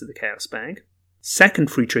tokens to the Chaos bag. Second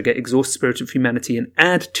free trigger, exhaust Spirit of Humanity and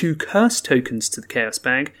add 2 Curse tokens to the Chaos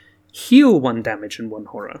bag. Heal 1 damage and 1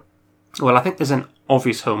 horror. Well, I think there's an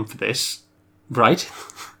obvious home for this, right?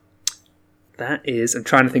 That is, I'm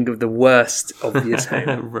trying to think of the worst obvious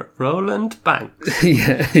home. Roland Banks.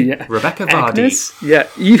 yeah. Rebecca Vardy. Agnes? Yeah,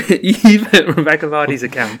 even Rebecca Vardy's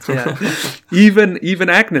account. Yeah, even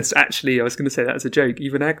Agnes. Actually, I was going to say that as a joke.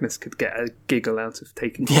 Even Agnes could get a giggle out of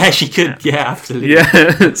taking. Yeah, she could. Yeah, absolutely.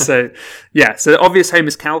 Yeah. So the obvious home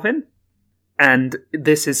is Calvin, and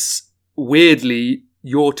this is weirdly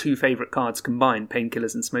your 2 favourite cards combined: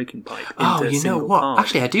 Painkillers and Smoking Pipe. Oh, you know what? Card.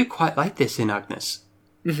 Actually, I do quite like this in Agnes.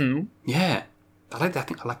 Mm-hmm. Yeah. I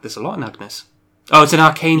think I like this a lot in Agnes. Oh, it's an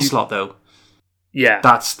arcane slot though. Yeah.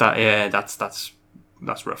 That's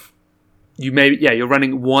rough. You're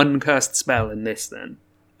running 1 cursed spell in this then,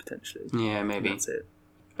 potentially. Yeah, maybe. That's it.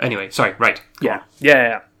 Anyway, sorry, right. Yeah,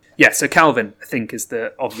 so Calvin, I think, is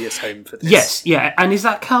the obvious home for this. Yes, yeah. And is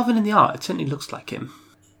that Calvin in the art? It certainly looks like him.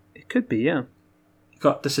 It could be, yeah.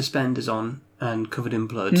 Got the suspenders on and covered in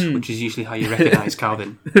blood, which is usually how you recognise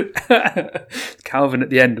Calvin. Calvin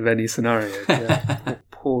at the end of any scenario. Yeah.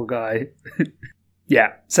 Poor guy.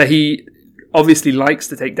 Yeah, so he obviously likes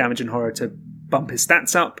to take damage and horror to bump his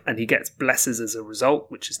stats up, and he gets blesses as a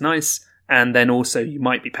result, which is nice. And then also you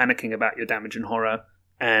might be panicking about your damage and horror,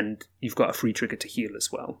 and you've got a free trigger to heal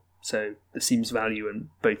as well. So there seems value in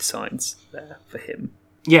both sides there for him.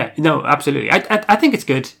 Yeah, no, absolutely. I think it's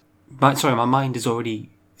good. My mind is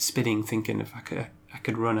already spinning, thinking if I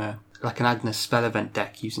could run an Agnes spell event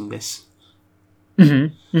deck using this,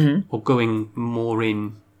 or going more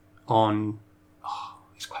in on. Oh,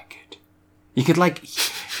 it's quite good. You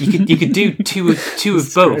could do two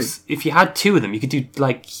of both. If you had 2 of them, you could do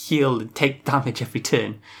heal and take damage every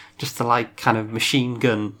turn, just to kind of machine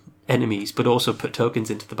gun enemies, but also put tokens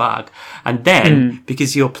into the bag. And then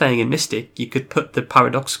because you're playing in Mystic, you could put the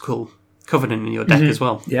Paradoxical Covenant in your deck as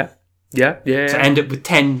well. Yeah. So end up with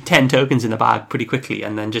 10 tokens in the bag pretty quickly,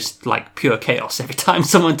 and then just pure chaos every time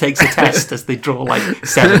someone takes a test as they draw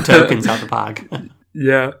 7 tokens out of the bag.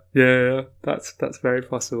 Yeah. That's very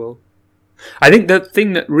possible. I think the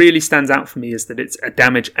thing that really stands out for me is that it's a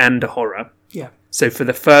damage and a horror. Yeah. So for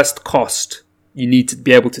the first cost, you need to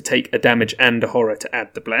be able to take a damage and a horror to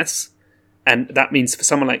add the bless. And that means for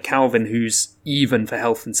someone like Calvin, who's even for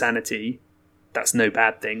health and sanity, that's no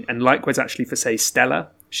bad thing. And likewise, actually, for, say, Stella,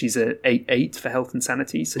 she's a 8/8 for health and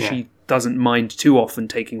sanity, so she doesn't mind too often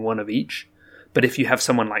taking 1 of each. But if you have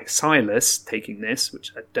someone like Silas taking this,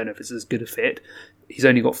 which I don't know if it's as good a fit, he's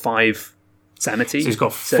only got 5 sanity. So he's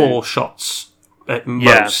got 4 shots at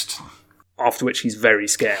most. After which he's very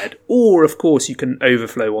scared. Or, of course, you can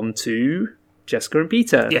overflow onto Jessica and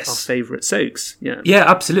Peter, our favourite soaks. Yeah,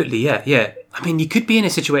 absolutely, yeah. I mean, you could be in a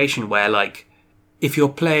situation where, like, if you're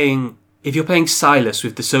playing Silas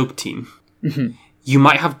with the soak team, you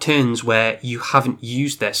might have turns where you haven't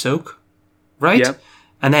used their soak, right? Yeah.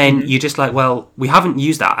 And then you're just like, well, we haven't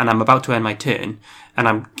used that, and I'm about to end my turn,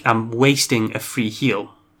 and I'm wasting a free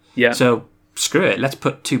heal. Yeah. So screw it. Let's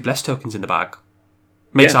put 2 bless tokens in the bag.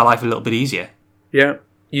 Makes our life a little bit easier. Yeah.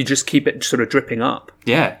 You just keep it sort of dripping up.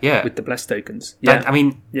 Yeah, yeah. With the bless tokens. Yeah.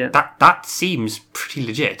 That seems pretty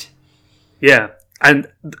legit. Yeah.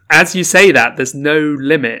 And as you say that, there's no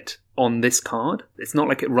limit on this card. It's not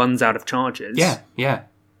like it runs out of charges. Yeah, yeah.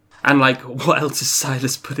 And, like, what else is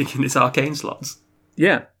Silas putting in his arcane slots?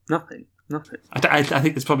 Yeah, nothing. I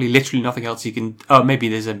think there's probably literally nothing else you can... Oh,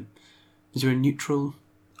 maybe is there a neutral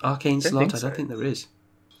arcane slot? I don't think there is.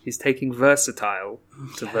 He's taking versatile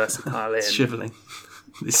to versatile in. Shriveling.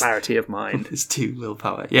 Clarity of mind. There's 2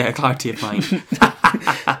 willpower. Yeah, clarity of mind.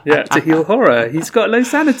 Yeah, to heal horror. He's got low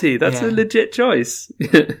sanity. That's a legit choice.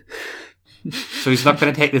 So he's not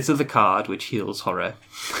going to take this other card, which heals horror.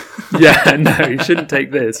 Yeah, no, he shouldn't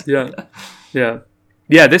take this. Yeah.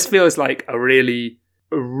 Yeah, this feels like a really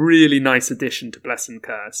nice addition to Bless and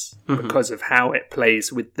Curse because of how it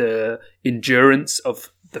plays with the endurance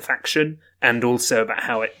of the faction and also about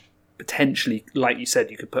how it potentially, like you said,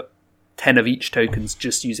 you could put 10 of each tokens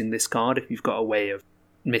just using this card if you've got a way of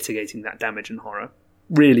mitigating that damage and horror.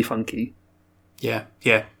 Really funky. Yeah.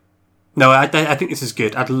 No, I think this is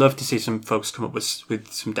good. I'd love to see some folks come up with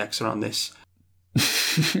some decks around this.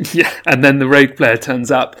 Yeah, and then the rogue player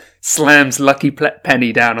turns up, slams Lucky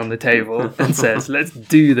Penny down on the table and says, let's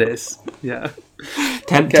do this. Yeah.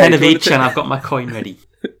 10 of each and I've got my coin ready.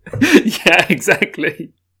 Yeah,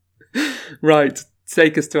 exactly. Right,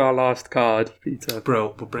 take us to our last card, Peter.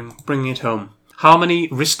 Bro, we'll bring it home. Harmony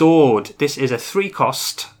Restored. This is a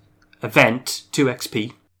 3-cost event, 2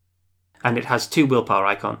 XP, and it has 2 willpower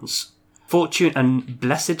icons. Fortune and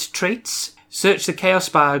Blessed traits. Search the Chaos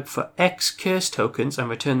bag for X curse tokens and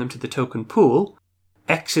return them to the token pool.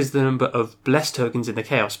 X is the number of blessed tokens in the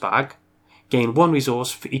Chaos bag. Gain 1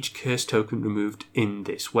 resource for each curse token removed in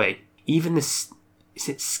this way. Even the... Is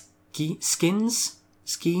it skins?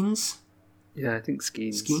 Skeins? Yeah, I think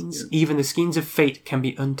skeins. Skeins? Yeah. Even the skeins of fate can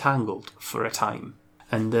be untangled for a time.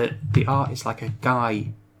 And the art is like a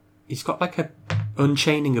guy... He's got like a...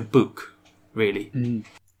 Unchaining a book, really.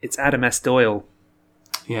 It's Adam S. Doyle.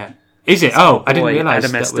 Yeah. Is it? Oh, I didn't realise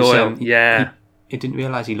Adam that S. was... Doyle, yeah. I didn't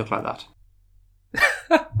realise he looked like that.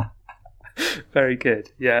 Very good,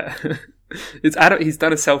 yeah. It's Adam. He's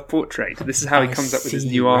done a self-portrait. This is how he comes up with his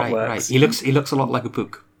new artwork. Right. He looks a lot like a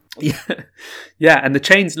book. Yeah, and the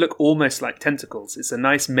chains look almost like tentacles. It's a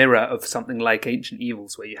nice mirror of something like Ancient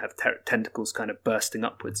Evils, where you have tentacles kind of bursting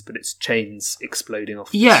upwards, but it's chains exploding off.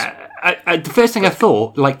 Yeah, the first thing I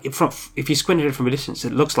thought, like if you squinted it from a distance,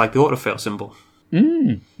 it looks like the autofill symbol.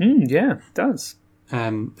 Yeah, it does.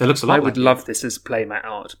 It looks a lot. I would love this as playmat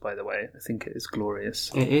art, by the way. I think it is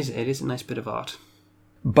glorious. It is a nice bit of art.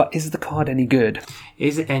 But is the card any good?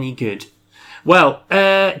 Is it any good? Well,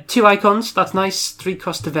 2 icons, that's nice.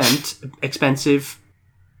 3-cost event, expensive.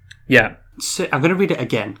 Yeah. So I'm going to read it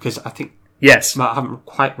again, because I think... Yes. I haven't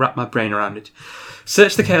quite wrapped my brain around it.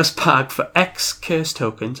 Search the Chaos bag for X curse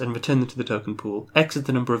tokens and return them to the token pool. X is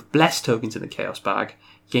the number of blessed tokens in the Chaos bag.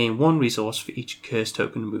 Gain 1 resource for each curse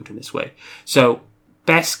token removed in this way. So,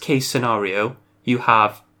 best case scenario, you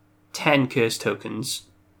have 10 curse tokens.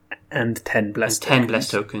 And 10 blessed tokens. 10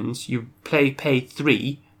 blessed tokens. You pay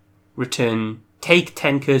 3... take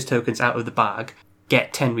 10 curse tokens out of the bag,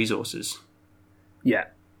 get 10 resources. Yeah.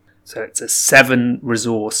 So it's a 7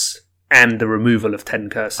 resource and the removal of 10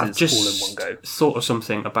 curses I've just all in one go. Thought of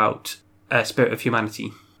something about Spirit of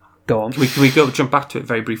Humanity. Go on. Can we jump back to it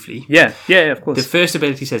very briefly? Yeah, of course. The first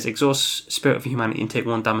ability says exhaust Spirit of Humanity and take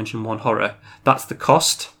 1 damage and 1 horror. That's the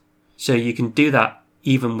cost. So you can do that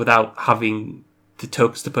even without having the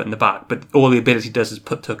tokens to put in the bag, but all the ability does is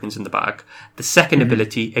put tokens in the bag. The second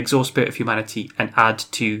ability, exhaust Spirit of Humanity and add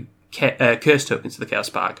 2 curse tokens to the Chaos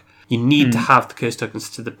bag. You need to have the curse tokens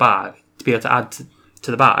to the bag to be able to add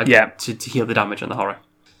to the bag to heal the damage and the horror.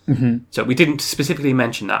 So we didn't specifically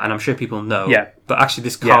mention that, and I'm sure people know, but actually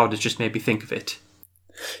this card has just made me think of it.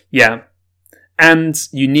 Yeah, and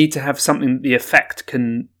you need to have something the effect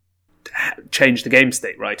can change the game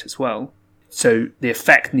state, right, as well. So the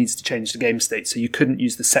effect needs to change the game state, so you couldn't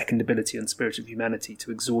use the second ability on Spirit of Humanity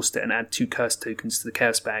to exhaust it and add 2 curse tokens to the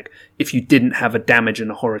Chaos bag if you didn't have a damage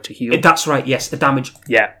and a horror to heal. That's right, yes, a damage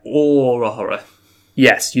or a horror.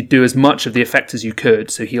 Yes, you'd do as much of the effect as you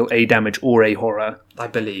could, so heal a damage or a horror. I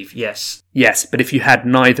believe, yes. Yes, but if you had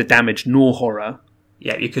neither damage nor horror...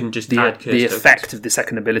 Yeah, you couldn't just add curse the effect of the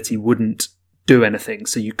second ability wouldn't do anything,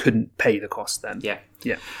 so you couldn't pay the cost then. Yeah.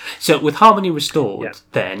 Yeah. So with Harmony Restored,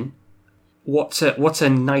 then, what's a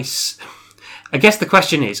nice... I guess the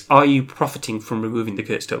question is, are you profiting from removing the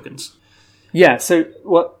curse tokens? Yeah, so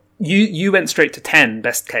you went straight to 10,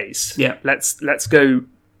 best case. Yeah. Let's go,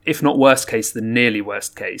 if not worst case, the nearly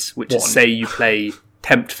worst case, which is say you play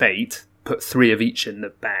Tempt Fate, put 3 of each in the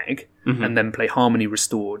bag, and then play Harmony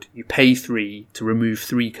Restored. You pay 3 to remove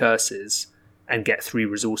 3 curses and get 3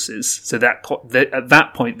 resources. So that at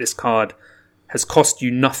that point, this card has cost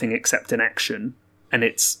you nothing except an action, and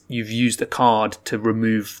you've used a card to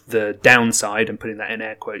remove the downside, and putting that in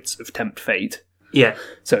air quotes, of Tempt Fate. Yeah.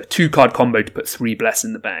 So a 2-card combo to put 3 Bless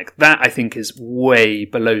in the bag. That, I think, is way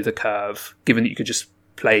below the curve, given that you could just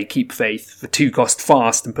play Keep Faith for 2 cost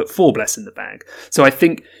fast and put 4 Bless in the bag. So I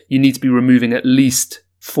think you need to be removing at least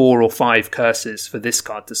 4 or 5 curses for this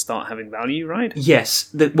card to start having value, right?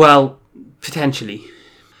 Yes. Well, potentially.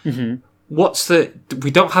 Mm-hmm.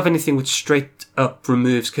 We don't have anything which straight up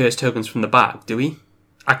removes curse tokens from the bag, do we?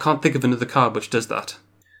 I can't think of another card which does that.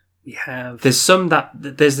 We have... There's some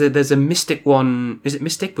there's a Mystic one. Is it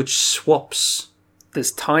Mystic which swaps?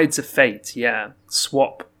 There's Tides of Fate, yeah.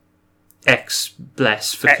 Swap X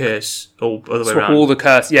Bless for curse, or other way around. Swap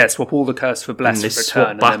all the curse for Bless and for swap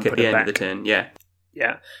return, back and then at put the it end back. of the turn. Yeah.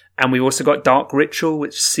 Yeah. And we've also got Dark Ritual,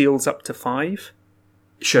 which seals up to 5.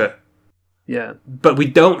 Sure. Yeah. But we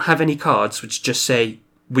don't have any cards which just say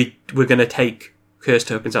we're going to take curse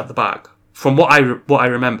tokens out the bag. From what I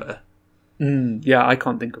remember. Yeah, I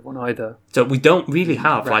can't think of one either. So we don't really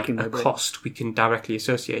have Racking like a my brain. cost we can directly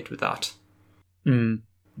associate with that. Mm.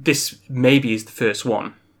 This maybe is the first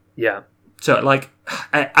one. Yeah. So like,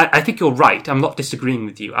 I think you're right. I'm not disagreeing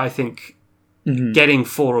with you. I think getting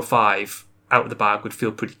 4 or 5 out of the bag would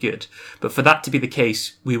feel pretty good. But for that to be the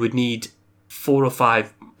case, we would need 4 or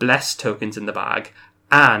 5 Bless tokens in the bag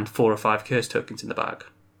and 4 or 5 curse tokens in the bag.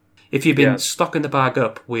 If you've been stocking the bag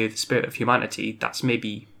up with Spirit of Humanity, that's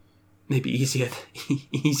maybe easy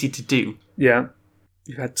to do. Yeah.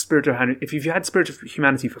 If you've had Spirit of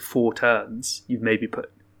Humanity for 4 turns, you've maybe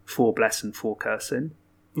put 4 Bless and 4 Curse in.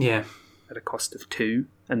 Yeah. At a cost of 2,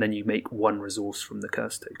 and then you make 1 resource from the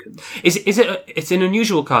curse token. It's an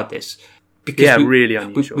unusual card, this. Because really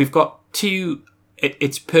unusual. We've got 2...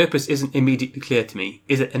 Its purpose isn't immediately clear to me.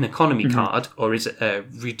 Is it an economy card, or is it a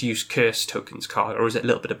reduced curse tokens card, or is it a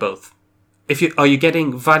little bit of both? Are you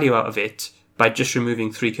getting value out of it by just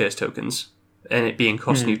removing 3 curse tokens and it being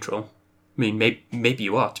cost neutral? I mean, maybe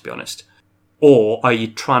you are, to be honest. Or are you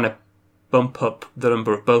trying to bump up the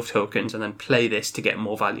number of both tokens and then play this to get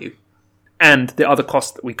more value? And the other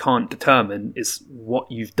cost that we can't determine is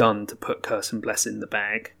what you've done to put Curse and Bless in the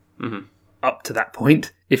bag. Mm-hmm. Up to that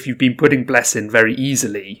point, if you've been putting Bless in very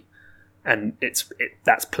easily, and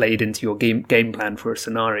that's played into your game plan for a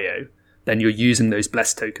scenario, then you're using those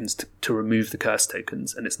Bless tokens to remove the Curse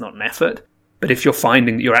tokens, and it's not an effort. But if you're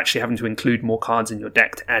finding that you're actually having to include more cards in your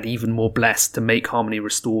deck to add even more Bless to make Harmony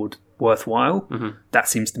Restored worthwhile, that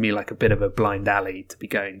seems to me like a bit of a blind alley to be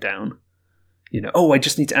going down. I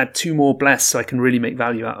just need to add 2 more Bless so I can really make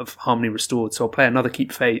value out of Harmony Restored, so I'll play another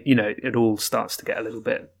Keep Fate. It all starts to get a little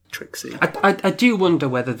bit tricksy. I do wonder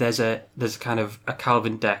whether there's a kind of a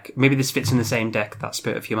Calvin deck. Maybe this fits in the same deck that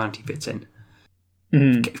Spirit of Humanity fits in.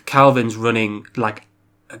 Calvin's running like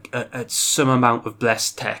some amount of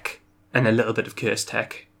Bless tech and a little bit of Curse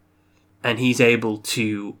tech, and he's able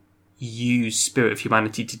to use Spirit of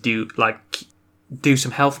Humanity to do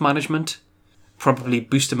some health management, probably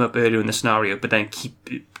boost him up earlier in the scenario, but then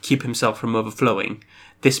keep himself from overflowing.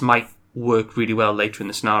 This might work really well later in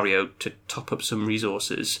the scenario to top up some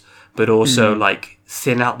resources, but also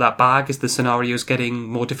thin out that bag as the scenario is getting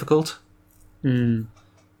more difficult. I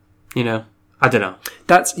don't know.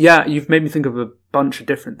 You've made me think of a bunch of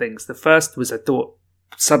different things. The first was I thought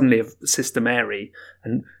suddenly of Sister Mary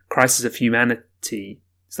and Crisis of Humanity.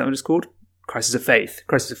 Is that what it's called? Crisis of Faith.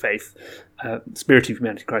 Spirit of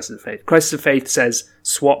Humanity, Crisis of Faith. Crisis of Faith says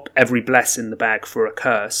swap every Bless in the bag for a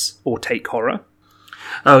curse or take horror.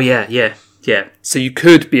 Oh, yeah. So you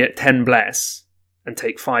could be at 10 Bless and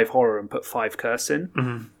take 5 horror and put 5 curse in.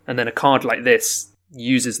 Mm-hmm. And then a card like this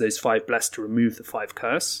uses those 5 Bless to remove the 5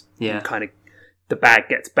 curse. Yeah. And kind of the bag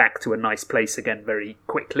gets back to a nice place again very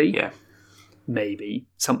quickly. Yeah. Maybe.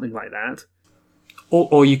 Something like that.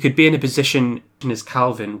 Or you could be in a position as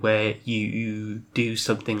Calvin where you do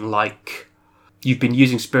something like you've been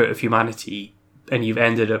using Spirit of Humanity and you've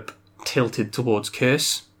ended up tilted towards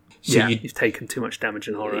curse. So you've taken too much damage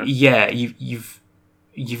in horror. Yeah, you've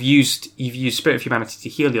used Spirit of Humanity to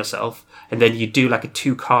heal yourself, and then you do like a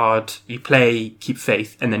 2-card. You play Keep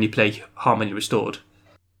Faith, and then you play Harmony Restored.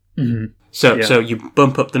 So you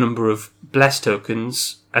bump up the number of Bless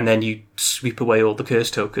tokens, and then you sweep away all the Curse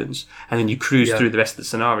tokens, and then you cruise through the rest of the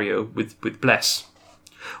scenario with Bless.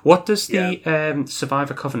 What does the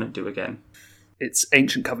Survivor Covenant do again? It's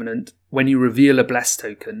Ancient Covenant. When you reveal a Bless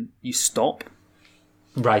token, you stop.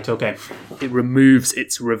 Right, okay. It removes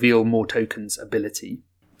its reveal more tokens ability.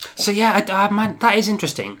 So man, that is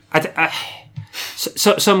interesting.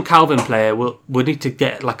 So some Calvin player will need to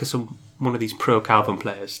get like one of these pro Calvin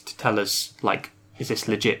players to tell us, like, is this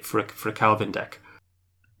legit for a Calvin deck?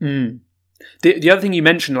 The other thing you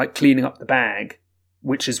mentioned, like cleaning up the bag,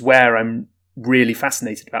 which is where I'm really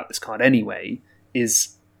fascinated about this card anyway,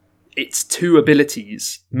 is its two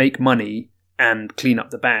abilities, make money and clean up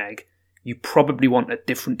the bag, you probably want at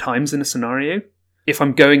different times in a scenario. If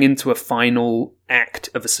I'm going into a final act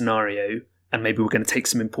of a scenario, and maybe we're going to take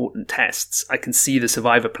some important tests, I can see the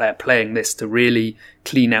Survivor player playing this to really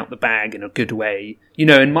clean out the bag in a good way. You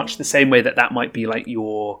know, in much the same way that might be like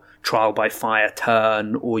your Trial by Fire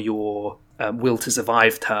turn or your Will to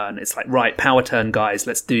Survive turn. It's like, right, power turn, guys,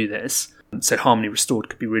 let's do this. So Harmony Restored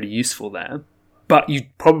could be really useful there. But you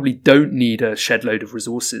probably don't need a shed load of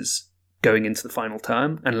resources going into the final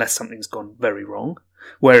turn unless something's gone very wrong.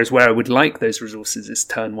 Whereas where I would like those resources is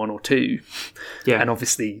turn 1 or 2. Yeah. And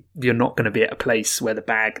obviously you're not going to be at a place where the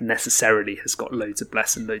bag necessarily has got loads of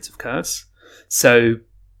Bless and loads of Curse. So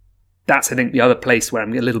that's, I think, the other place where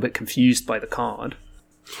I'm a little bit confused by the card.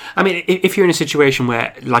 I mean, if you're in a situation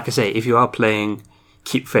where, like I say, if you are playing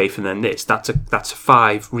Keep Faith and then this, that's a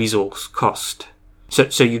 5 resource cost.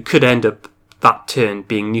 So you could end up that turn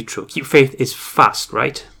being neutral. Keep Faith is fast,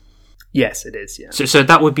 right? Yes, it is, yeah. So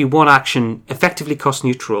that would be one action, effectively cost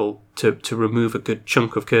neutral, to remove a good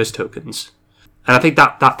chunk of Curse tokens. And I think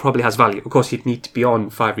that probably has value. Of course, you'd need to be on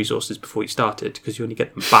 5 resources before you started, because you only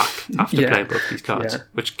get them back after playing both these cards,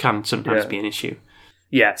 which can sometimes be an issue.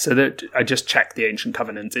 Yeah, so that I just checked the Ancient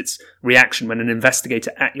Covenant. Its reaction: when an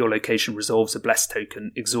investigator at your location resolves a Bless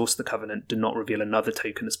token, exhaust the Covenant, do not reveal another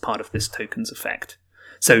token as part of this token's effect.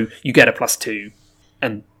 So you get a +2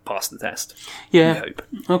 and pass the test. Yeah. I hope.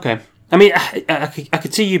 Okay. I mean, I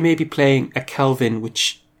could see you maybe playing a Kelvin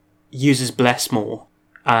which uses Bless more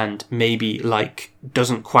and maybe like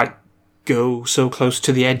doesn't quite go so close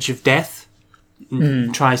to the edge of death.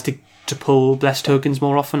 Tries to pull Bless tokens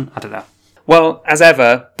more often. I don't know. Well, as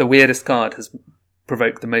ever, the weirdest card has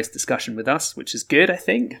provoked the most discussion with us, which is good, I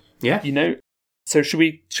think. Yeah. You know. So should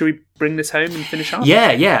we bring this home and finish up?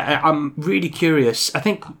 Yeah. I'm really curious. I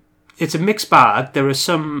think it's a mixed bag. There are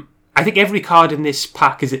some. I think every card in this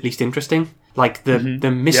pack is at least interesting. Like the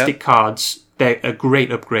Mystic cards, they're a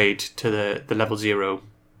great upgrade to the level 0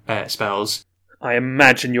 spells. I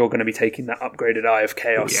imagine you're going to be taking that upgraded Eye of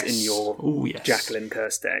Chaos in your Jacqueline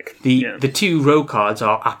Curse deck. The 2 row cards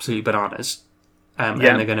are absolutely bananas. And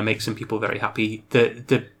they're going to make some people very happy.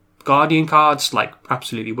 The Guardian cards, like,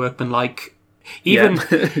 absolutely workmanlike.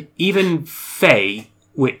 Even Fae,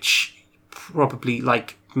 which probably,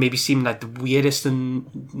 like, maybe seem like the weirdest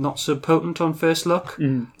and not so potent on first look.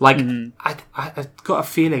 I got a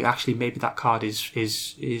feeling actually maybe that card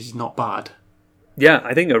is not bad. Yeah,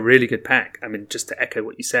 I think a really good pack. I mean, just to echo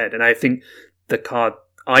what you said, and I think the card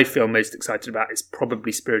I feel most excited about is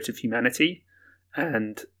probably Spirit of Humanity,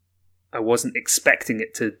 and I wasn't expecting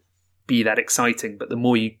it to be that exciting, but the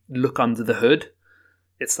more you look under the hood,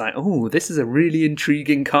 it's like, oh, this is a really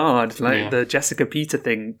intriguing card. Like the Jessica Peter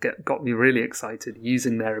thing got me really excited,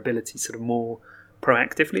 using their ability sort of more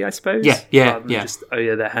proactively, I suppose. Yeah. Just,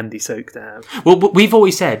 they're handy soak to have. Well, we've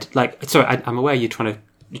always said, like, sorry, I'm aware you're trying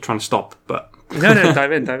to stop, but no,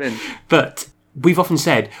 dive in. But we've often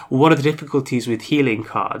said one of the difficulties with healing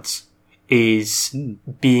cards is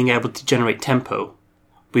being able to generate tempo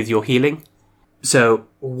with your healing. So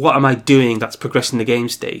what am I doing that's progressing the game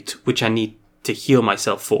state, which I need to heal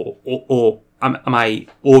myself for, or am I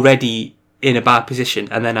already in a bad position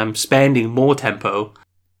and then I'm spending more tempo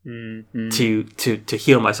to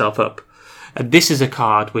heal myself up? And this is a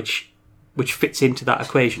card which fits into that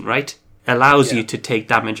equation, right? Allows you to take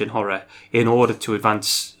damage and horror in order to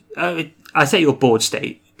advance. I say your board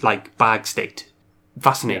state, like bag state.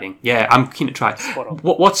 Fascinating. Yeah, I'm keen to try.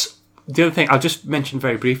 What's the other thing? I'll just mention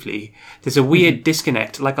very briefly. There's a weird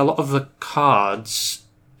disconnect. Like a lot of the cards.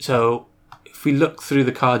 So if we look through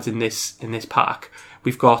the cards in this pack,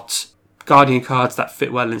 we've got Guardian cards that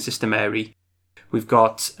fit well in Sister Mary. We've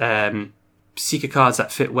got Seeker cards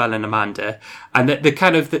that fit well in Amanda, and the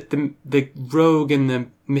kind of the Rogue and the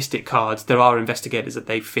Mystic cards, there are investigators that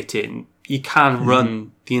they fit in. You can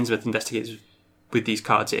run the Innsmouth investigators with these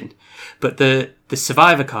cards in, but the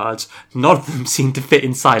Survivor cards, none of them seem to fit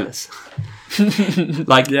in Silas.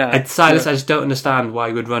 And Silas, I just don't understand why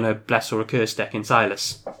you would run a Bless or a Curse deck in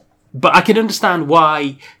Silas. But I can understand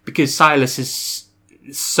why, because Silas is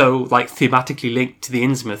so, like, thematically linked to the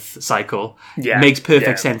Innsmouth cycle. It makes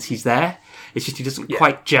perfect sense he's there. It's just he doesn't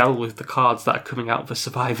quite gel with the cards that are coming out for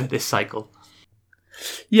Survivor this cycle.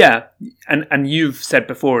 Yeah, and you've said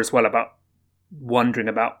before as well about wondering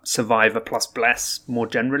about Survivor plus Bless more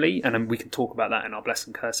generally, and we can talk about that in our Bless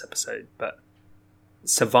and Curse episode, but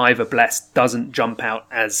Survivor Bless doesn't jump out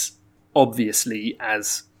as obviously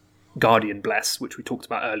as Guardian Bless, which we talked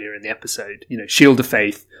about earlier in the episode. You know, Shield of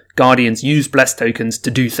Faith, Guardians use Bless tokens to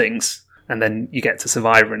do things, and then you get to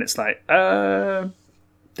Survivor and it's like,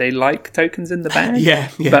 they like tokens in the bag? Yeah.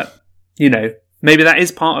 But, you know, maybe that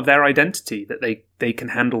is part of their identity, that they can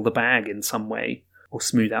handle the bag in some way or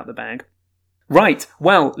smooth out the bag. Right,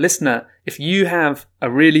 well, listener, if you have a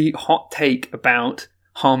really hot take about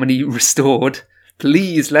Harmony Restored,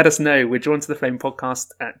 please let us know. We're Drawn to the Flame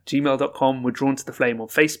podcast at gmail.com. We're Drawn to the Flame on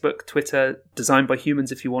Facebook, Twitter, Designed by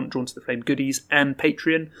Humans if you want Drawn to the Flame goodies, and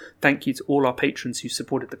Patreon. Thank you to all our patrons who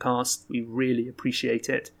supported the cast. We really appreciate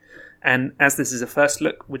it. And as this is a first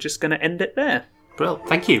look, we're just going to end it there. Well,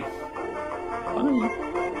 thank you. Bye.